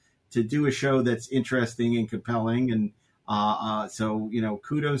easy to do a show that's interesting and compelling. And so,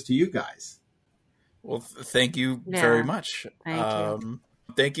 kudos to you guys. Well, thank you very much. Thank you.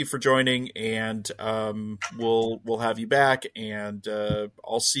 Thank you for joining, and we'll have you back, and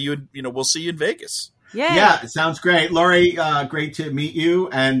I'll see you. We'll see you in Vegas. Yay. Yeah, it sounds great, Laurie. Great to meet you,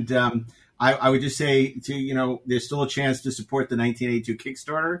 and I would just say there's still a chance to support the 1982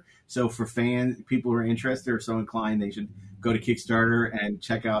 Kickstarter. So for people who are interested or so inclined, they should go to Kickstarter and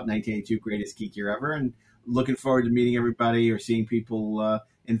check out 1982 Greatest Geek Year Ever. And looking forward to meeting everybody or seeing people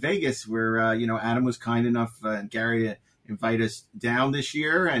in Vegas, where Adam was kind enough and Gary to invite us down this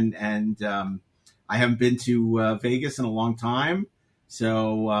year, and I haven't been to Vegas in a long time,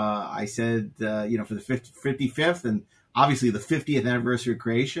 so I said for the 55th and obviously the 50th anniversary of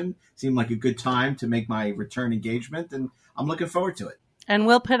creation seemed like a good time to make my return engagement, and I'm looking forward to it. And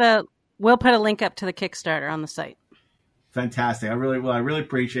we'll put a link up to the Kickstarter on the site. Fantastic. I really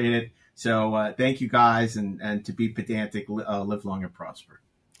appreciate it. So thank you guys, and to be pedantic, live long and prosper.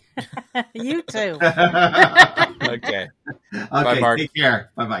 You too. Okay. Bye, Mark. Take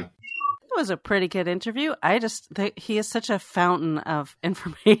care. Bye-bye. It was a pretty good interview. He is such a fountain of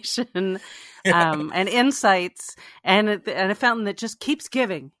information and insights, and a fountain that just keeps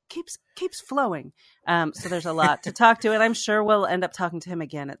giving, keeps flowing. So there's a lot to talk to, and I'm sure we'll end up talking to him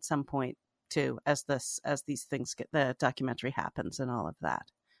again at some point too, as these things the documentary happens and all of that.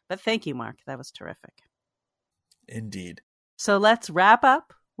 But thank you, Mark. That was terrific. Indeed. So let's wrap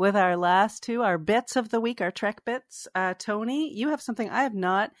up with our last two, our bits of the week, our Trek bits. Tony, you have something I have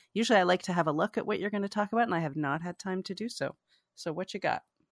not. Usually I like to have a look at what you're going to talk about, and I have not had time to do so. So what you got?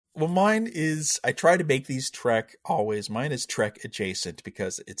 Well, mine is, I try to make these Trek always. Mine is Trek adjacent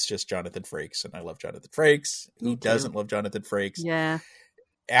because it's just Jonathan Frakes, and I love Jonathan Frakes. Who doesn't love Jonathan Frakes? Yeah.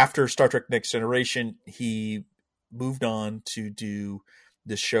 After Star Trek Next Generation, he moved on to do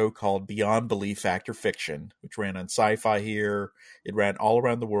this show called Beyond Belief Fact or Fiction, which ran on Sci-Fi here. It ran all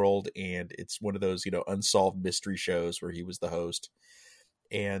around the world, and it's one of those, unsolved mystery shows where he was the host.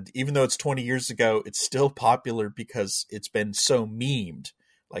 And even though it's 20 years ago, it's still popular because it's been so memed.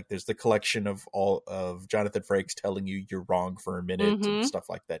 Like there's the collection of all of Jonathan Frakes telling you you're wrong for a minute and stuff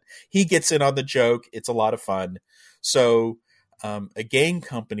like that. He gets in on the joke. It's a lot of fun. So a game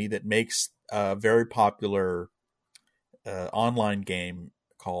company that makes a very popular online game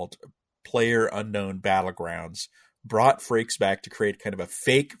called PlayerUnknown Battlegrounds brought Frakes back to create kind of a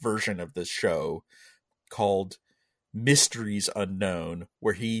fake version of this show called Mysteries Unknown,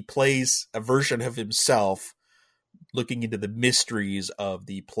 where he plays a version of himself looking into the mysteries of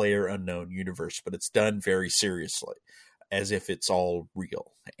the PlayerUnknown universe, but it's done very seriously, as if it's all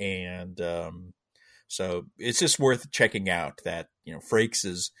real. And So it's just worth checking out that, Frakes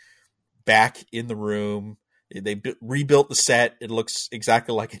is back in the room. They rebuilt the set. It looks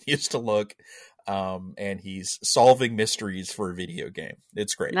exactly like it used to look. And he's solving mysteries for a video game.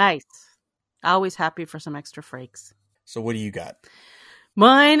 It's great. Nice. Always happy for some extra Frakes. So what do you got?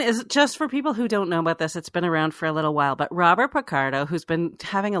 Mine is just for people who don't know about this. It's been around for a little while, but Robert Picardo, who's been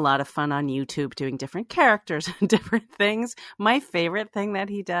having a lot of fun on YouTube doing different characters and different things. My favorite thing that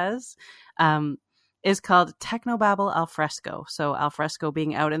he does is called Technobabble Alfresco. So alfresco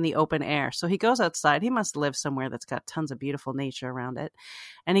being out in the open air. So he goes outside. He must live somewhere that's got tons of beautiful nature around it.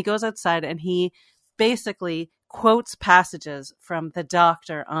 And he goes outside and he basically quotes passages from the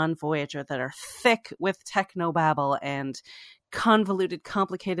Doctor on Voyager that are thick with technobabble and convoluted,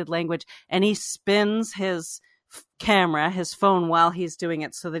 complicated language, and he spins his camera, his phone, while he's doing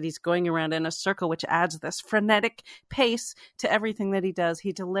it so that he's going around in a circle, which adds this frenetic pace to everything that he does.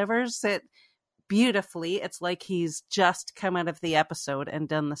 He delivers it beautifully. It's like he's just come out of the episode and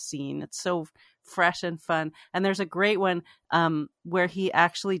done the scene. It's so fresh and fun. And there's a great one where he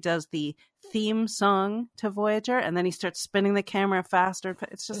actually does the theme song to Voyager, and then he starts spinning the camera faster.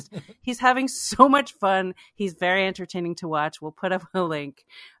 It's just, he's having so much fun. He's very entertaining to watch. We'll put up a link.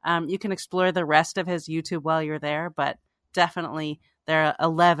 You can explore the rest of his YouTube while you're there, but definitely there are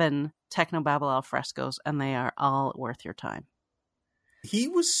 11 Technobabble Alfrescos, and they are all worth your time. He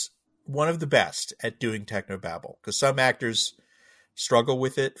was one of the best at doing technobabble, because some actors struggle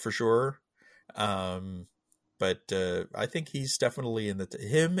with it for sure. But I think he's definitely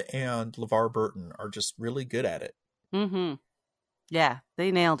him and LeVar Burton are just really good at it. Mm-hmm. Yeah,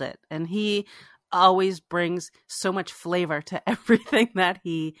 they nailed it. And he always brings so much flavor to everything that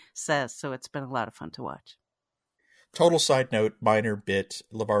he says. So it's been a lot of fun to watch. Total side note, minor bit,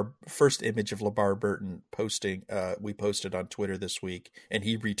 first image of LeVar Burton posting, we posted on Twitter this week, and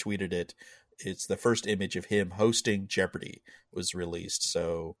he retweeted it. It's the first image of him hosting Jeopardy was released.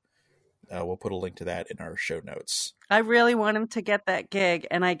 So we'll put a link to that in our show notes. I really want him to get that gig,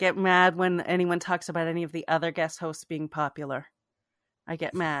 and I get mad when anyone talks about any of the other guest hosts being popular. I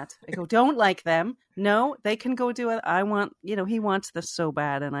get mad. I go, don't like them. No, they can go do it. I want, he wants this so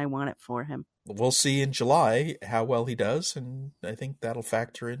bad, and I want it for him. We'll see in July how well he does, and I think that'll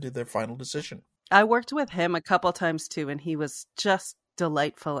factor into their final decision. I worked with him a couple times too, and he was just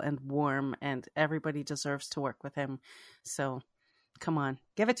delightful and warm, and everybody deserves to work with him. So come on,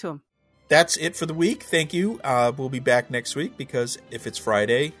 give it to him. That's it for the week. Thank you. We'll be back next week, because if it's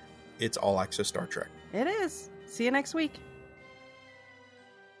Friday, it's All Access Star Trek. It is. See you next week.